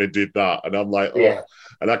afterwards, you went and did that, and I'm like,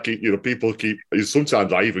 and I keep, people keep.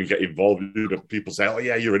 Sometimes I even get involved. People say, "Oh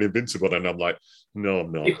yeah, you're an Invincible," and I'm like, "No,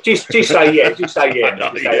 I'm not." Just say yeah. Just say yeah.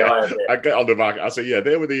 I get on the back. I say, "Yeah,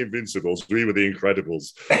 they were the Invincibles. We were the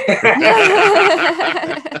Incredibles."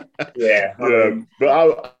 Yeah.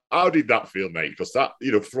 But how did that feel, mate? Because that,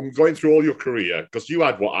 from going through all your career, because you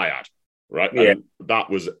had what I had, right? Yeah. And that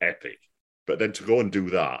was epic. But then to go and do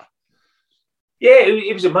that. Yeah,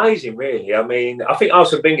 it was amazing, really. I mean, I think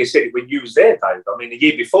Arsene Wenger said it when you was there, Dave. I mean, the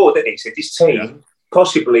year before, didn't he? He said this team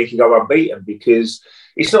possibly can go unbeaten, because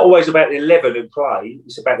it's not always about the 11 who play.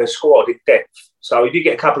 It's about their squad at depth. So if you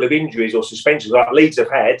get a couple of injuries or suspensions like Leeds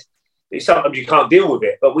have had, sometimes you can't deal with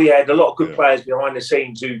it. But we had a lot of good players behind the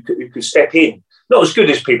scenes who could step in. Not as good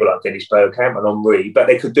as people like Dennis Bergkamp and Henry, but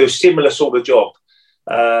they could do a similar sort of job.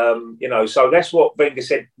 So that's what Wenger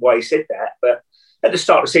said, why he said that. But at the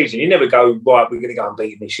start of the season, you never go, right, we're going to go and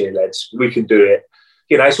beat them this year, lads. We can do it.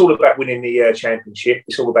 It's all about winning the Championship.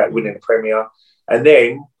 It's all about winning the Premier. And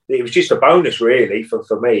then it was just a bonus, really,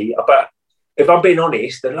 for me. But if I'm being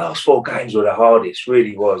honest, the last 4 games were the hardest,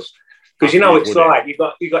 really was. Because, it's like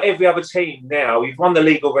you've got every other team now. You've won the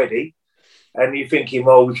league already. And you're thinking,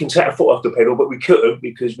 well, we can take a foot off the pedal, but we couldn't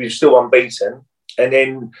because we were still unbeaten. And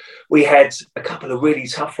then we had a couple of really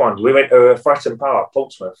tough ones. We went to Fratton Park,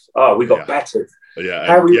 Portsmouth. Oh, we got battered. Yeah,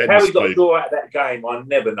 how we got a draw out of that game, I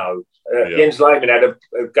never know. Jens Lehmann had a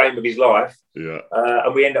game of his life. Yeah.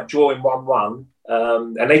 And we ended up drawing 1-1.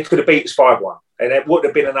 And they could have beat us 5-1. And it would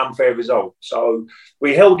have been an unfair result. So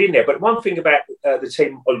we held in there. But one thing about the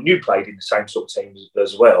team, you played in the same sort of team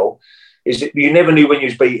as well, is that you never knew when you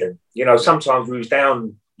was beaten. Sometimes we was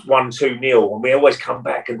down 1-2-0, and we always come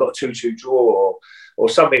back and got a 2-2 draw or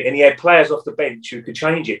something. And he had players off the bench who could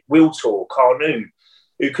change it. Wiltor, Carnu,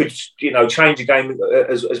 who could, change the game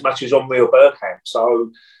as much as Henri or Bergkamp.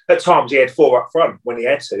 So at times he had 4 up front when he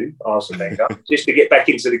had to, Arsene Wenger, just to get back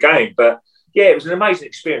into the game. But yeah, it was an amazing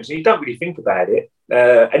experience. And you don't really think about it.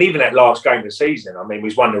 And even that last game of the season, I mean, we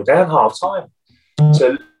was 1-0 down half time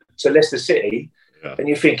to Leicester City. Yeah. And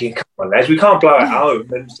you're thinking, come on, lads, we can't blow it at home.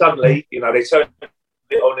 And suddenly, they turned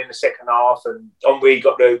it on in the second half, and Henri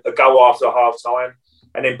got the goal after half time.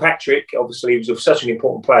 And then Patrick, obviously, he was such an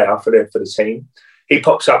important player for the team. He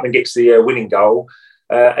pops up and gets the winning goal.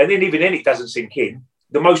 And then even then, it doesn't sink in.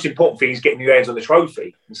 The most important thing is getting your hands on the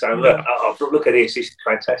trophy and saying, look at this is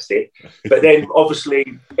fantastic. But then, obviously,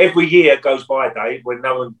 every year goes by, Dave, when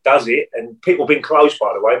no one does it. And people have been close,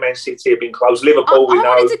 by the way. Man City have been close. Liverpool, I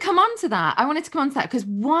wanted to come on to that. Because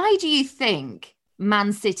why do you think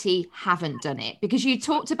Man City haven't done it? Because you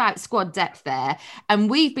talked about squad depth there. And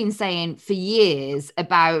we've been saying for years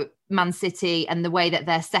about Man City and the way that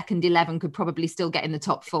their second 11 could probably still get in the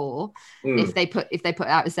top 4 if they put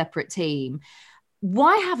out a separate team.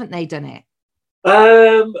 Why haven't they done it?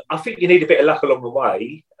 I think you need a bit of luck along the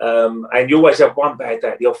way, and you always have one bad day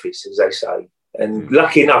at the office, as they say. And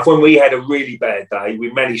lucky enough, when we had a really bad day,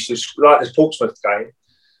 we managed to, like this Portsmouth game,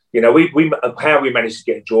 we how we managed to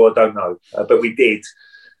get a draw, I don't know, but we did.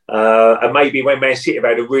 And maybe when Man City have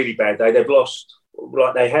had a really bad day, they've lost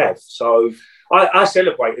like they have. So I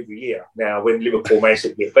celebrate every year now when Liverpool Man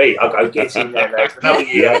City get beat. I go, get in there now for another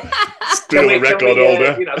year. Still a record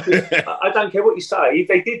holder. I don't care what you say. If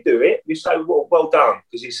they did do it, you say, well done,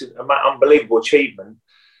 because it's an unbelievable achievement.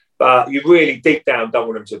 But you really, deep down, don't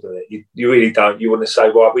want them to do it. You really don't. You want to say,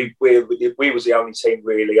 right, we was the only team,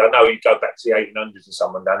 really. I know you go back to the 1800s and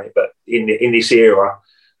someone done it, but in this era,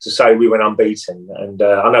 to say we went unbeaten. And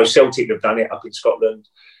I know Celtic have done it up in Scotland.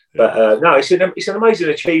 But no, it's an amazing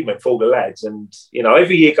achievement for all the lads. And,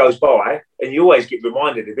 every year goes by and you always get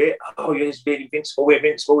reminded of it. Oh, you're invincible, we're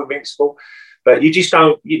invincible. But you just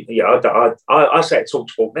don't, I say it Talk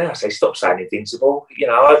Sport now, I say stop saying invincible. You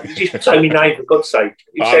just say my name for God's sake.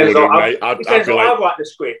 I write the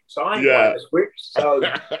script, so I ain't write the script. So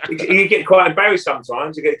you get quite embarrassed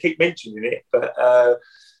sometimes, you got to keep mentioning it. But,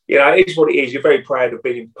 it is what it is. You're very proud of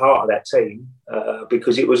being part of that team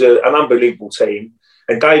because it was an unbelievable team.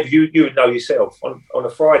 And Dave, you would know yourself, on a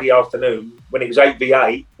Friday afternoon, when it was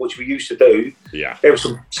 8v8, which we used to do, there were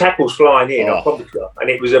some tackles flying in, I promise you. And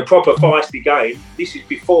it was a proper feisty game. This is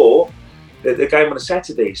before the game on a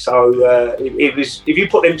Saturday. So it was, if you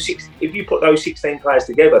put those 16 players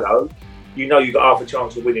together, though, you got half a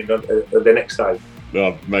chance of winning the next day.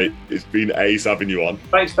 No, mate, it's been ace having you on.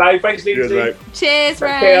 Thanks, Dave. Thanks, Lindsay. Cheers, mate. Cheers,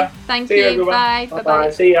 Ray. Thank you. Bye. Bye-bye.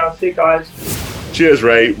 See you guys. Cheers,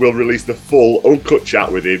 Ray. We'll release the full uncut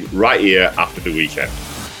chat with him right here after the weekend.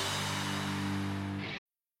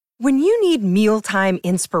 When you need mealtime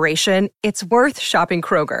inspiration, it's worth shopping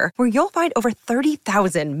Kroger, where you'll find over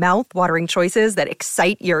 30,000 mouth-watering choices that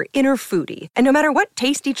excite your inner foodie. And no matter what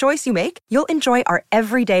tasty choice you make, you'll enjoy our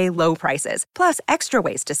everyday low prices, plus extra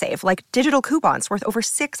ways to save, like digital coupons worth over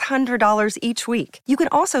 $600 each week. You can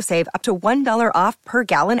also save up to $1 off per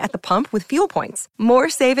gallon at the pump with fuel points. More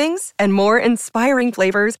savings and more inspiring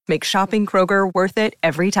flavors make shopping Kroger worth it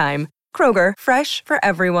every time. Kroger, fresh for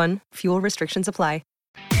everyone. Fuel restrictions apply.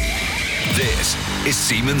 This is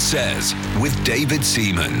Seaman Says with David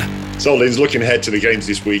Seaman. So, Lynn's looking ahead to the games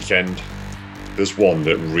this weekend. There's one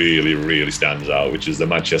that really, really stands out, which is the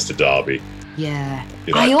Manchester derby. Yeah.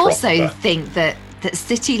 I also think that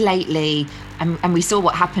City lately, and we saw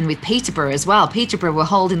what happened with Peterborough as well. Peterborough were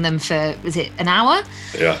holding them for, was it an hour?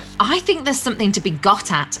 Yeah. I think there's something to be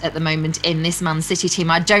got at the moment in this Man City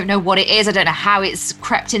team. I don't know what it is. I don't know how it's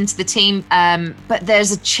crept into the team. But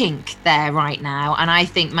there's a chink there right now. And I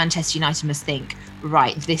think Manchester United must think,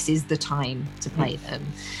 right, this is the time to play them.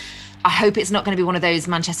 I hope it's not going to be one of those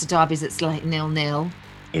Manchester derbies that's like 0-0.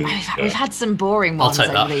 We've had some boring ones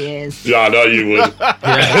over the years. Yeah, I know you would.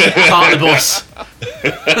 Part of the bus.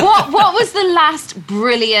 What was the last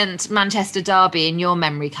brilliant Manchester derby in your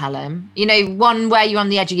memory, Callum? One where you're on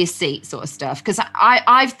the edge of your seat sort of stuff? Because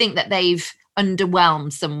I think that they've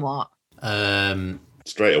underwhelmed somewhat.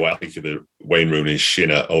 Straight away, I think of the Wayne Rooney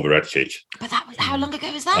Shinner overhead kick. But that was, how long ago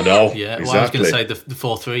was that? I know. Yeah, exactly. Well, I was going to say the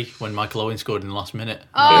 4-3 when Michael Owen scored in the last minute.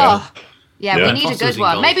 Oh. Yeah, we need a good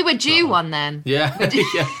one. Goal. Maybe we're due one then. Yeah. Due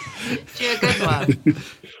a good one.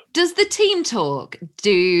 Does the team talk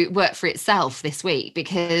work for itself this week?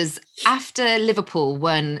 Because after Liverpool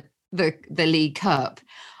won the League Cup,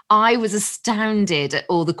 I was astounded at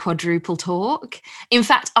all the quadruple talk. In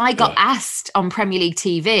fact, I got asked on Premier League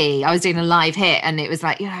TV. I was doing a live hit and it was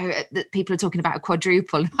like, people are talking about a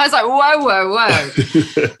quadruple. I was like, whoa.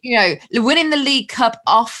 Winning the League Cup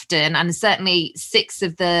often, and certainly 6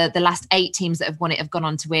 of the last 8 teams that have won it have gone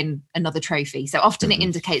on to win another trophy. So often it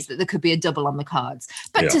indicates that there could be a double on the cards.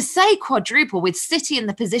 But to say quadruple with City in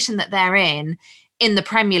the position that they're in the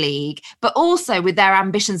Premier League, but also with their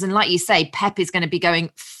ambitions. And like you say, Pep is going to be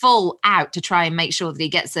going full out to try and make sure that he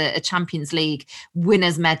gets a Champions League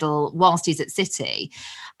winners medal whilst he's at City.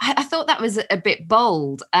 I thought that was a bit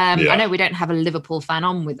bold. I know we don't have a Liverpool fan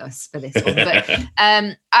on with us for this one, but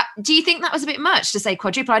do you think that was a bit much to say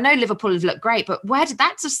quadruple? I know Liverpool have looked great, but where did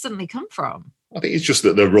that just suddenly come from? I think it's just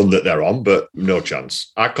that the run that they're on, but no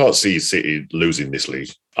chance. I can't see City losing this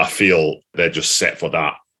league. I feel they're just set for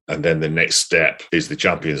that. And then the next step is the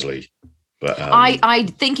Champions League. But I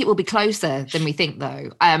think it will be closer than we think,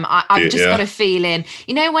 though. I've just got a feeling.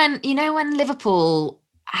 You know when Liverpool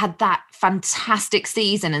had that fantastic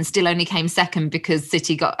season and still only came second because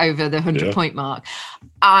City got over the 100-point mark.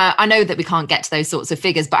 I know that we can't get to those sorts of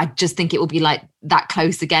figures, but I just think it will be like that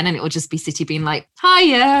close again, and it will just be City being like,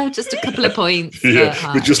 hiya, just a couple of points. We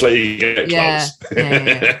just let you get close.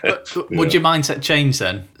 But would your mindset change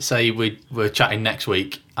then? Say we're chatting next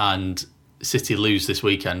week and City lose this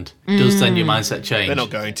weekend. Does then your mindset change? They're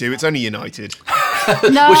not going to. It's only United.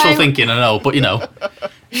 No. Wishful thinking, I know, but humanly.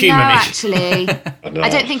 No, actually, I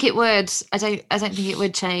don't think it would. I don't think it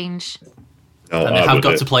would change. No, and they have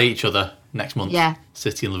got to play each other next month. Yeah,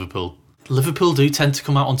 City and Liverpool. Liverpool do tend to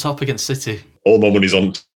come out on top against City. All my money's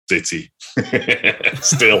on City.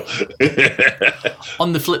 Still.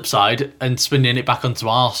 On the flip side, and spinning it back onto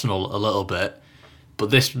Arsenal a little bit, but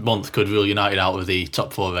this month could rule United out of the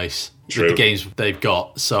top 4 race. True. With the games they've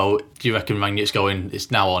got. So do you reckon Magnet's going,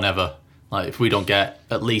 it's now or never? Like, if we don't get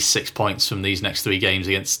at least 6 points from these next 3 games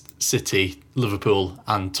against City, Liverpool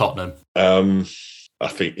and Tottenham? I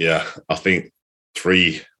think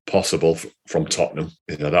 3 possible from Tottenham.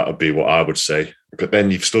 That would be what I would say. But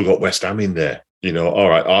then you've still got West Ham in there. All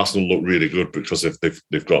right, Arsenal look really good because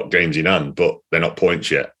they've got games in hand, but they're not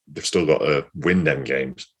points yet. They've still got to win them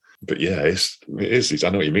games. But yeah, it is. I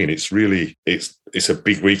know what you mean. It's really, it's a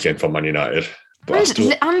big weekend for Man United.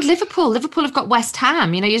 And Liverpool. Liverpool have got West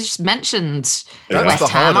Ham. You just mentioned that's West the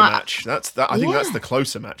Ham. harder match. I think that's the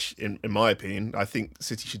closer match in my opinion. I think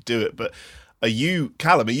City should do it. But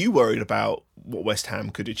Callum, are you worried about what West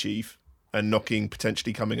Ham could achieve and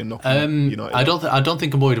potentially coming and knocking United? I don't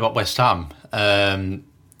think I'm worried about West Ham.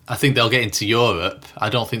 I think they'll get into Europe. I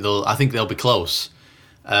think they'll be close.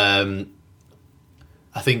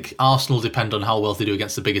 I think Arsenal depend on how well they do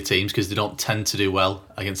against the bigger teams because they don't tend to do well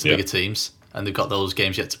against the bigger teams, and they've got those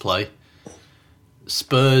games yet to play.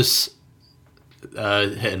 Spurs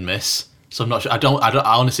hit and miss, so I'm not sure.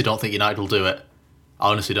 I honestly don't think United will do it.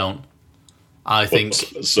 I honestly don't. I think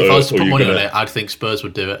if I was to put money on it, I'd think Spurs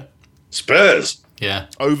would do it. Spurs? Yeah.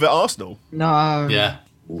 Over Arsenal? No. Yeah.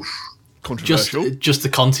 Oof. Controversial. Just the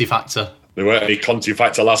Conte factor. There weren't any Conte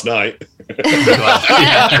factor last night.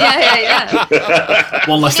 Yeah.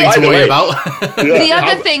 One less thing to worry about. The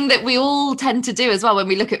other thing that we all tend to do as well when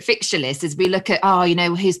we look at fixture lists is we look at,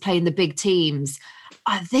 who's playing the big teams.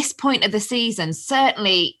 At this point of the season,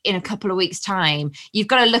 certainly in a couple of weeks' time, you've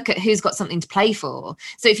got to look at who's got something to play for.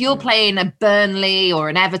 So if you're playing a Burnley or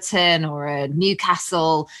an Everton or a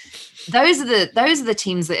Newcastle, those are the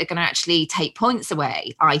teams that are going to actually take points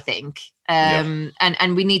away, I think. And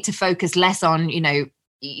we need to focus less on,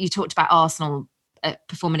 you talked about Arsenal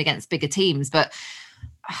performing against bigger teams, but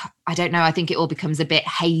I don't know. I think it all becomes a bit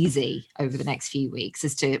hazy over the next few weeks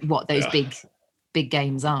as to what those big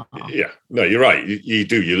games are. Yeah, no, you're right. You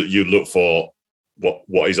do. You look for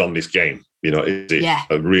what is on this game. Is it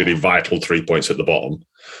a really vital 3 points at the bottom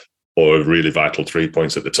or a really vital 3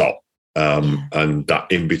 points at the top? And that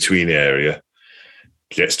in-between area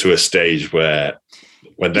gets to a stage where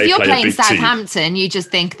when they play a big team... If you're playing Southampton, you just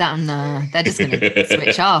think that, no, they're just going to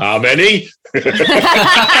switch off. How many?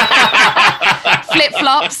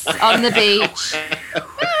 Flip-flops on the beach.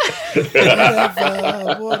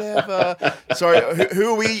 Whatever. Sorry,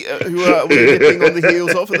 who are we dipping on the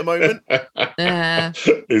heels of at the moment?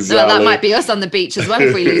 Exactly. Well, that might be us on the beach as well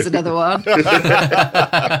if we lose another one.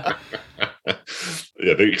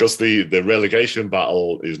 Yeah, because the relegation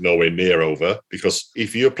battle is nowhere near over. Because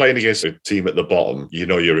if you're playing against a team at the bottom,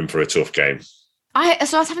 you're in for a tough game. I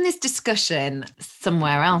was having this discussion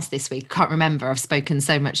somewhere else this week. Can't remember. I've spoken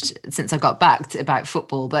so much since I got back about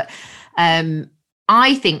football, but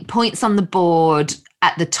I think points on the board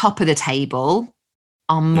at the top of the table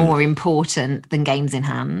are more important than games in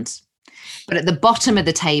hand. But at the bottom of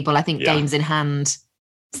the table, I think games in hand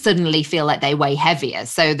suddenly feel like they weigh heavier.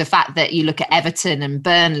 So the fact that you look at Everton and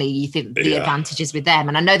Burnley, you think the advantage is with them.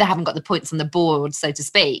 And I know they haven't got the points on the board, so to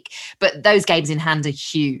speak, but those games in hand are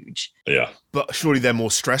huge. Yeah. But surely they're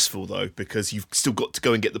more stressful, though, because you've still got to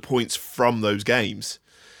go and get the points from those games.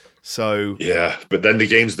 So yeah, but then the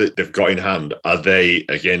games that they've got in hand, are they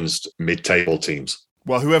against mid-table teams?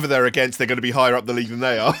 Well, whoever they're against, they're going to be higher up the league than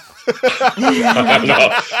they are.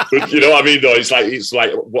 No, but you know what I mean, though? It's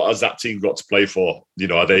like, what has that team got to play for? You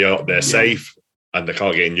know, they're safe and they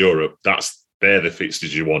can't get in Europe. They're the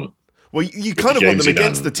fixtures you want. Well, you kind of want them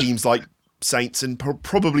against the teams like Saints and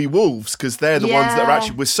probably Wolves, because they're the ones that are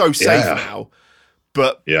actually, we're so safe now.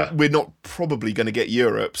 But we're not probably going to get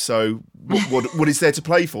Europe, so what is there to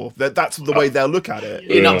play for? That's the way they'll look at it.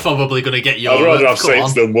 You're not probably going to get Europe. I'd rather have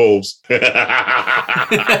Saints than Wolves.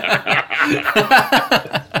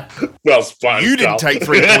 Well, you didn't take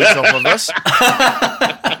 3 points off of us.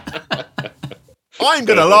 I'm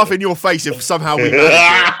going to laugh in your face if somehow we manage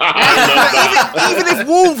it. Even if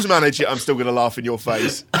Wolves manage it, I'm still going to laugh in your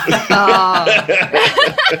face.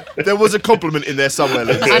 There was a compliment in there somewhere,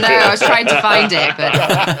 Lindsay. I know, I was trying to find it,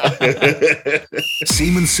 but...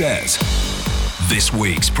 Seaman Says, this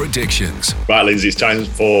week's predictions. Right, Lindsay, it's time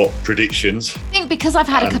for predictions. I think because I've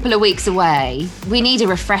had a couple of weeks away, we need a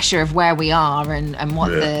refresher of where we are and what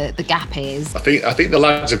the gap is. I think the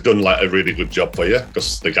lads have done like a really good job for you,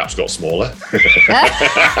 because the gap's got smaller.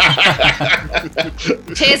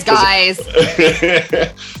 Cheers, guys.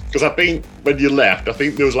 Because I think when you left, I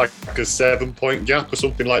think there was like a 7-point gap or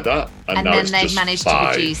something like that. And now then it's they've just managed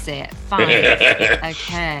 5. to reduce it. 5.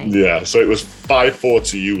 Okay. Yeah, so it was 5-4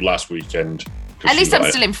 to you last weekend. At least I'm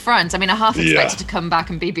still in front. I mean, I half expected to come back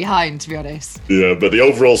and be behind, to be honest. Yeah, but the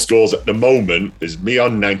overall scores at the moment is me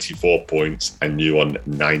on 94 points and you on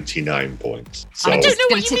 99 points. So, I don't know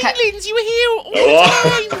what you mean, Lindsay. You were here all the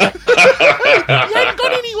time. You haven't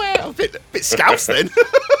gone anywhere. I'm a bit scoused then.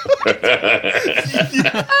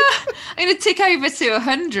 I'm going to tick over to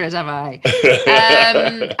 100, am I?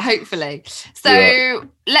 Hopefully. So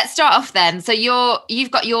let's start off then. So you've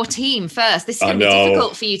got your team first. This is going to be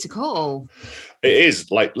difficult for you to call. It is,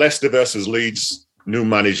 like Leicester versus Leeds, new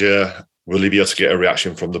manager. Will he be able to get a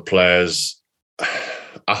reaction from the players?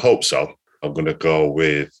 I hope so. I'm going to go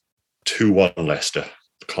with 2-1 Leicester.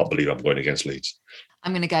 I can't believe I'm going against Leeds.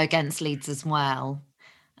 I'm going to go against Leeds as well.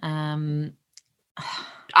 I'm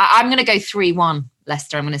going to go 3-1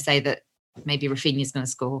 Leicester. I'm going to say that maybe Rafinha's going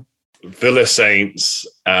to score. Villa Saints.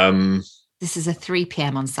 This is a 3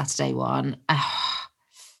 p.m. on Saturday one.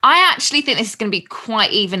 I actually think this is going to be quite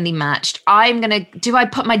evenly matched. Do I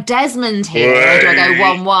put my Desmond here or do I go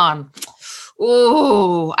 1-1?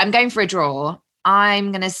 Oh, I'm going for a draw.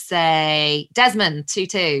 I'm going to say Desmond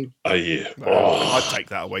 2-2. I'd take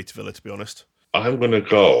that away to Villa, to be honest. I'm going to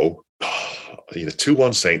go either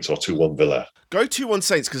 2-1 Saints or 2-1 Villa. Go 2-1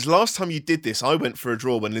 Saints, because last time you did this, I went for a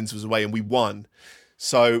draw when Linz was away and we won.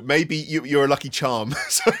 So maybe you're a lucky charm.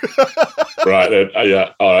 Right then,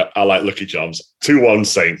 all right. I like lucky charms. 2-1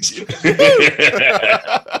 Saints.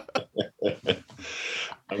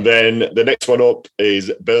 And then the next one up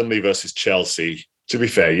is Burnley versus Chelsea. To be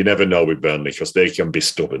fair, you never know with Burnley because they can be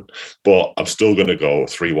stubborn. But I'm still going to go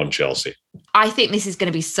 3-1 Chelsea. I think this is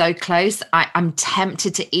going to be so close. I'm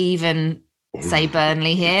tempted to even say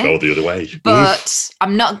Burnley here. Go the other way. But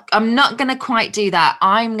I'm not going to quite do that.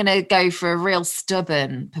 I'm going to go for a real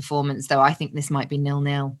stubborn performance, though. I think this might be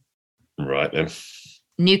 0-0. Right then.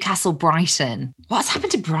 Newcastle Brighton. What's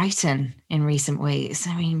happened to Brighton in recent weeks?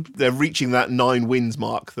 I mean, they're reaching that 9 wins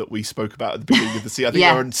mark that we spoke about at the beginning of the season. I think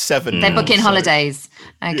they're on 7. They're booking holidays.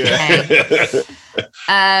 Okay.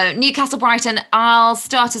 Yeah. Newcastle Brighton. I'll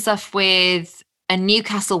start us off with a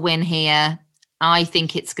Newcastle win here. I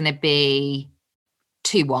think it's going to be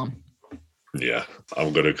 2-1. Yeah,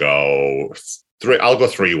 I'm going to go 3. I'll go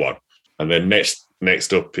 3-1. And then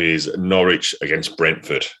next up is Norwich against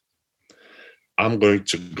Brentford. I'm going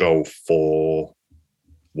to go for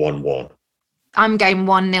 1-1. I'm going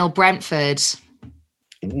 1-0 Brentford.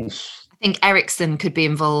 Oof. I think Eriksen could be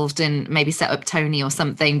involved and maybe set up Tony or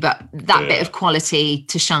something, but that bit of quality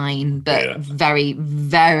to shine, but very,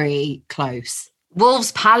 very close.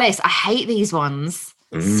 Wolves Palace. I hate these ones.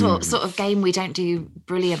 Sort of game we don't do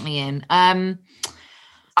brilliantly in. I'm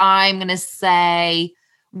going to say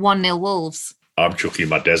 1-0 Wolves. I'm chucking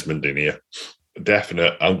my Desmond in here.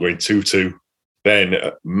 Definite. I'm going 2-2. Then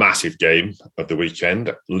a massive game of the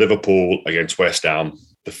weekend. Liverpool against West Ham.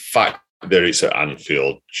 The fact that it's at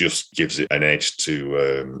Anfield just gives it an edge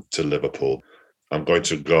to Liverpool. I'm going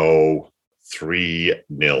to go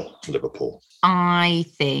 3-0 Liverpool. I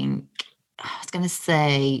think I was going to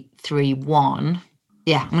say 3-1.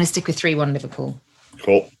 Yeah, I'm going to stick with 3-1 Liverpool.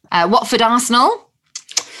 Cool. Watford Arsenal.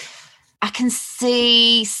 I can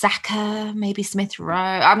see Saka, maybe Smith Rowe.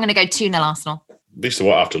 I'm going to go 2-0 Arsenal. This is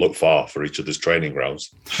what I have to look for each other's training grounds.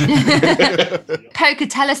 Poke a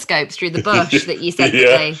telescope through the bush that you said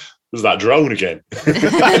today. There's that drone again.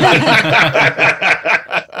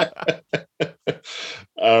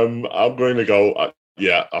 I'm going to go,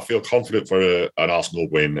 I feel confident for an Arsenal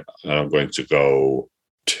win, and I'm going to go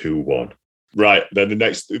 2-1. Right, then the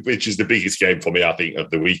next, which is the biggest game for me, I think, of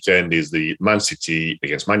the weekend, is the Man City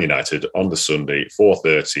against Man United on the Sunday,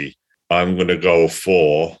 4:30. I'm going to go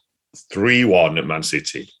for 3-1 at Man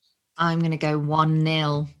City. I'm going to go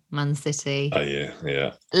 1-0 Man City. Oh,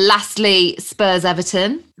 yeah. Lastly,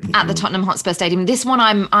 Spurs-Everton at the Tottenham Hotspur Stadium. This one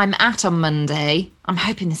I'm at on Monday. I'm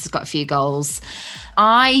hoping this has got a few goals.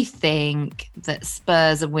 I think that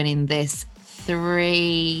Spurs are winning this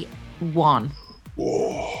 3-1.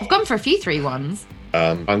 Whoa. I've gone for a few 3-1s.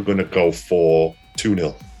 I'm going to go for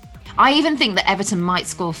 2-0. I even think that Everton might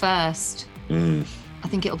score first. I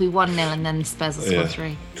think it'll be 1-0 and then Spurs will score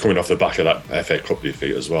 3. Coming off the back of that FA Cup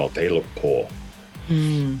defeat as well, they look poor.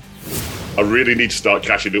 I really need to start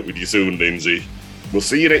catching up with you soon, Lindsay. We'll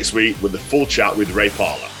see you next week with the full chat with Ray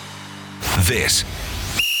Parlour. This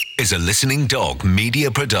is a Listening Dog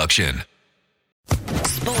media production.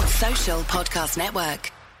 Sports Social Podcast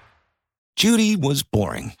Network. Judy was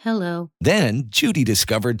boring. Hello. Then Judy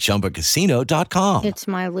discovered ChumbaCasino.com. It's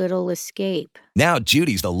my little escape. Now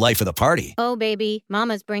Judy's the life of the party. Oh, baby,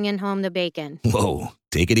 mama's bringing home the bacon. Whoa,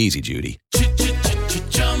 take it easy, Judy.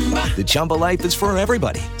 The Chumba life is for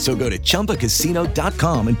everybody. So go to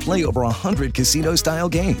ChumbaCasino.com and play over 100 casino-style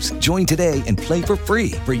games. Join today and play for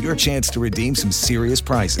free for your chance to redeem some serious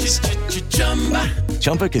prizes.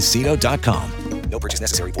 ChumbaCasino.com. No purchase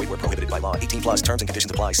necessary. Void where prohibited by law. 18 plus terms and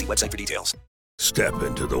conditions apply. See website for details. Step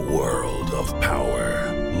into the world of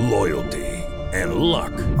power, loyalty, and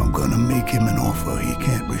luck. I'm going to make him an offer he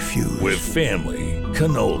can't refuse. With family,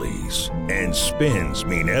 cannolis, and spins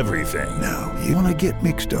mean everything. Now, you want to get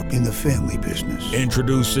mixed up in the family business.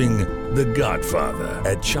 Introducing The Godfather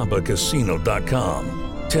at ChumbaCasino.com.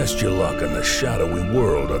 Test your luck in the shadowy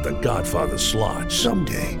world of The Godfather slot.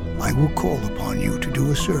 Someday, I will call upon you to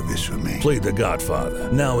do a service for me. Play The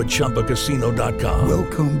Godfather, now at ChumbaCasino.com.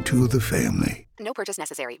 Welcome to the family. No purchase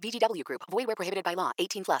necessary. VGW Group. Void where prohibited by law.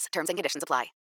 18 plus. Terms and conditions apply.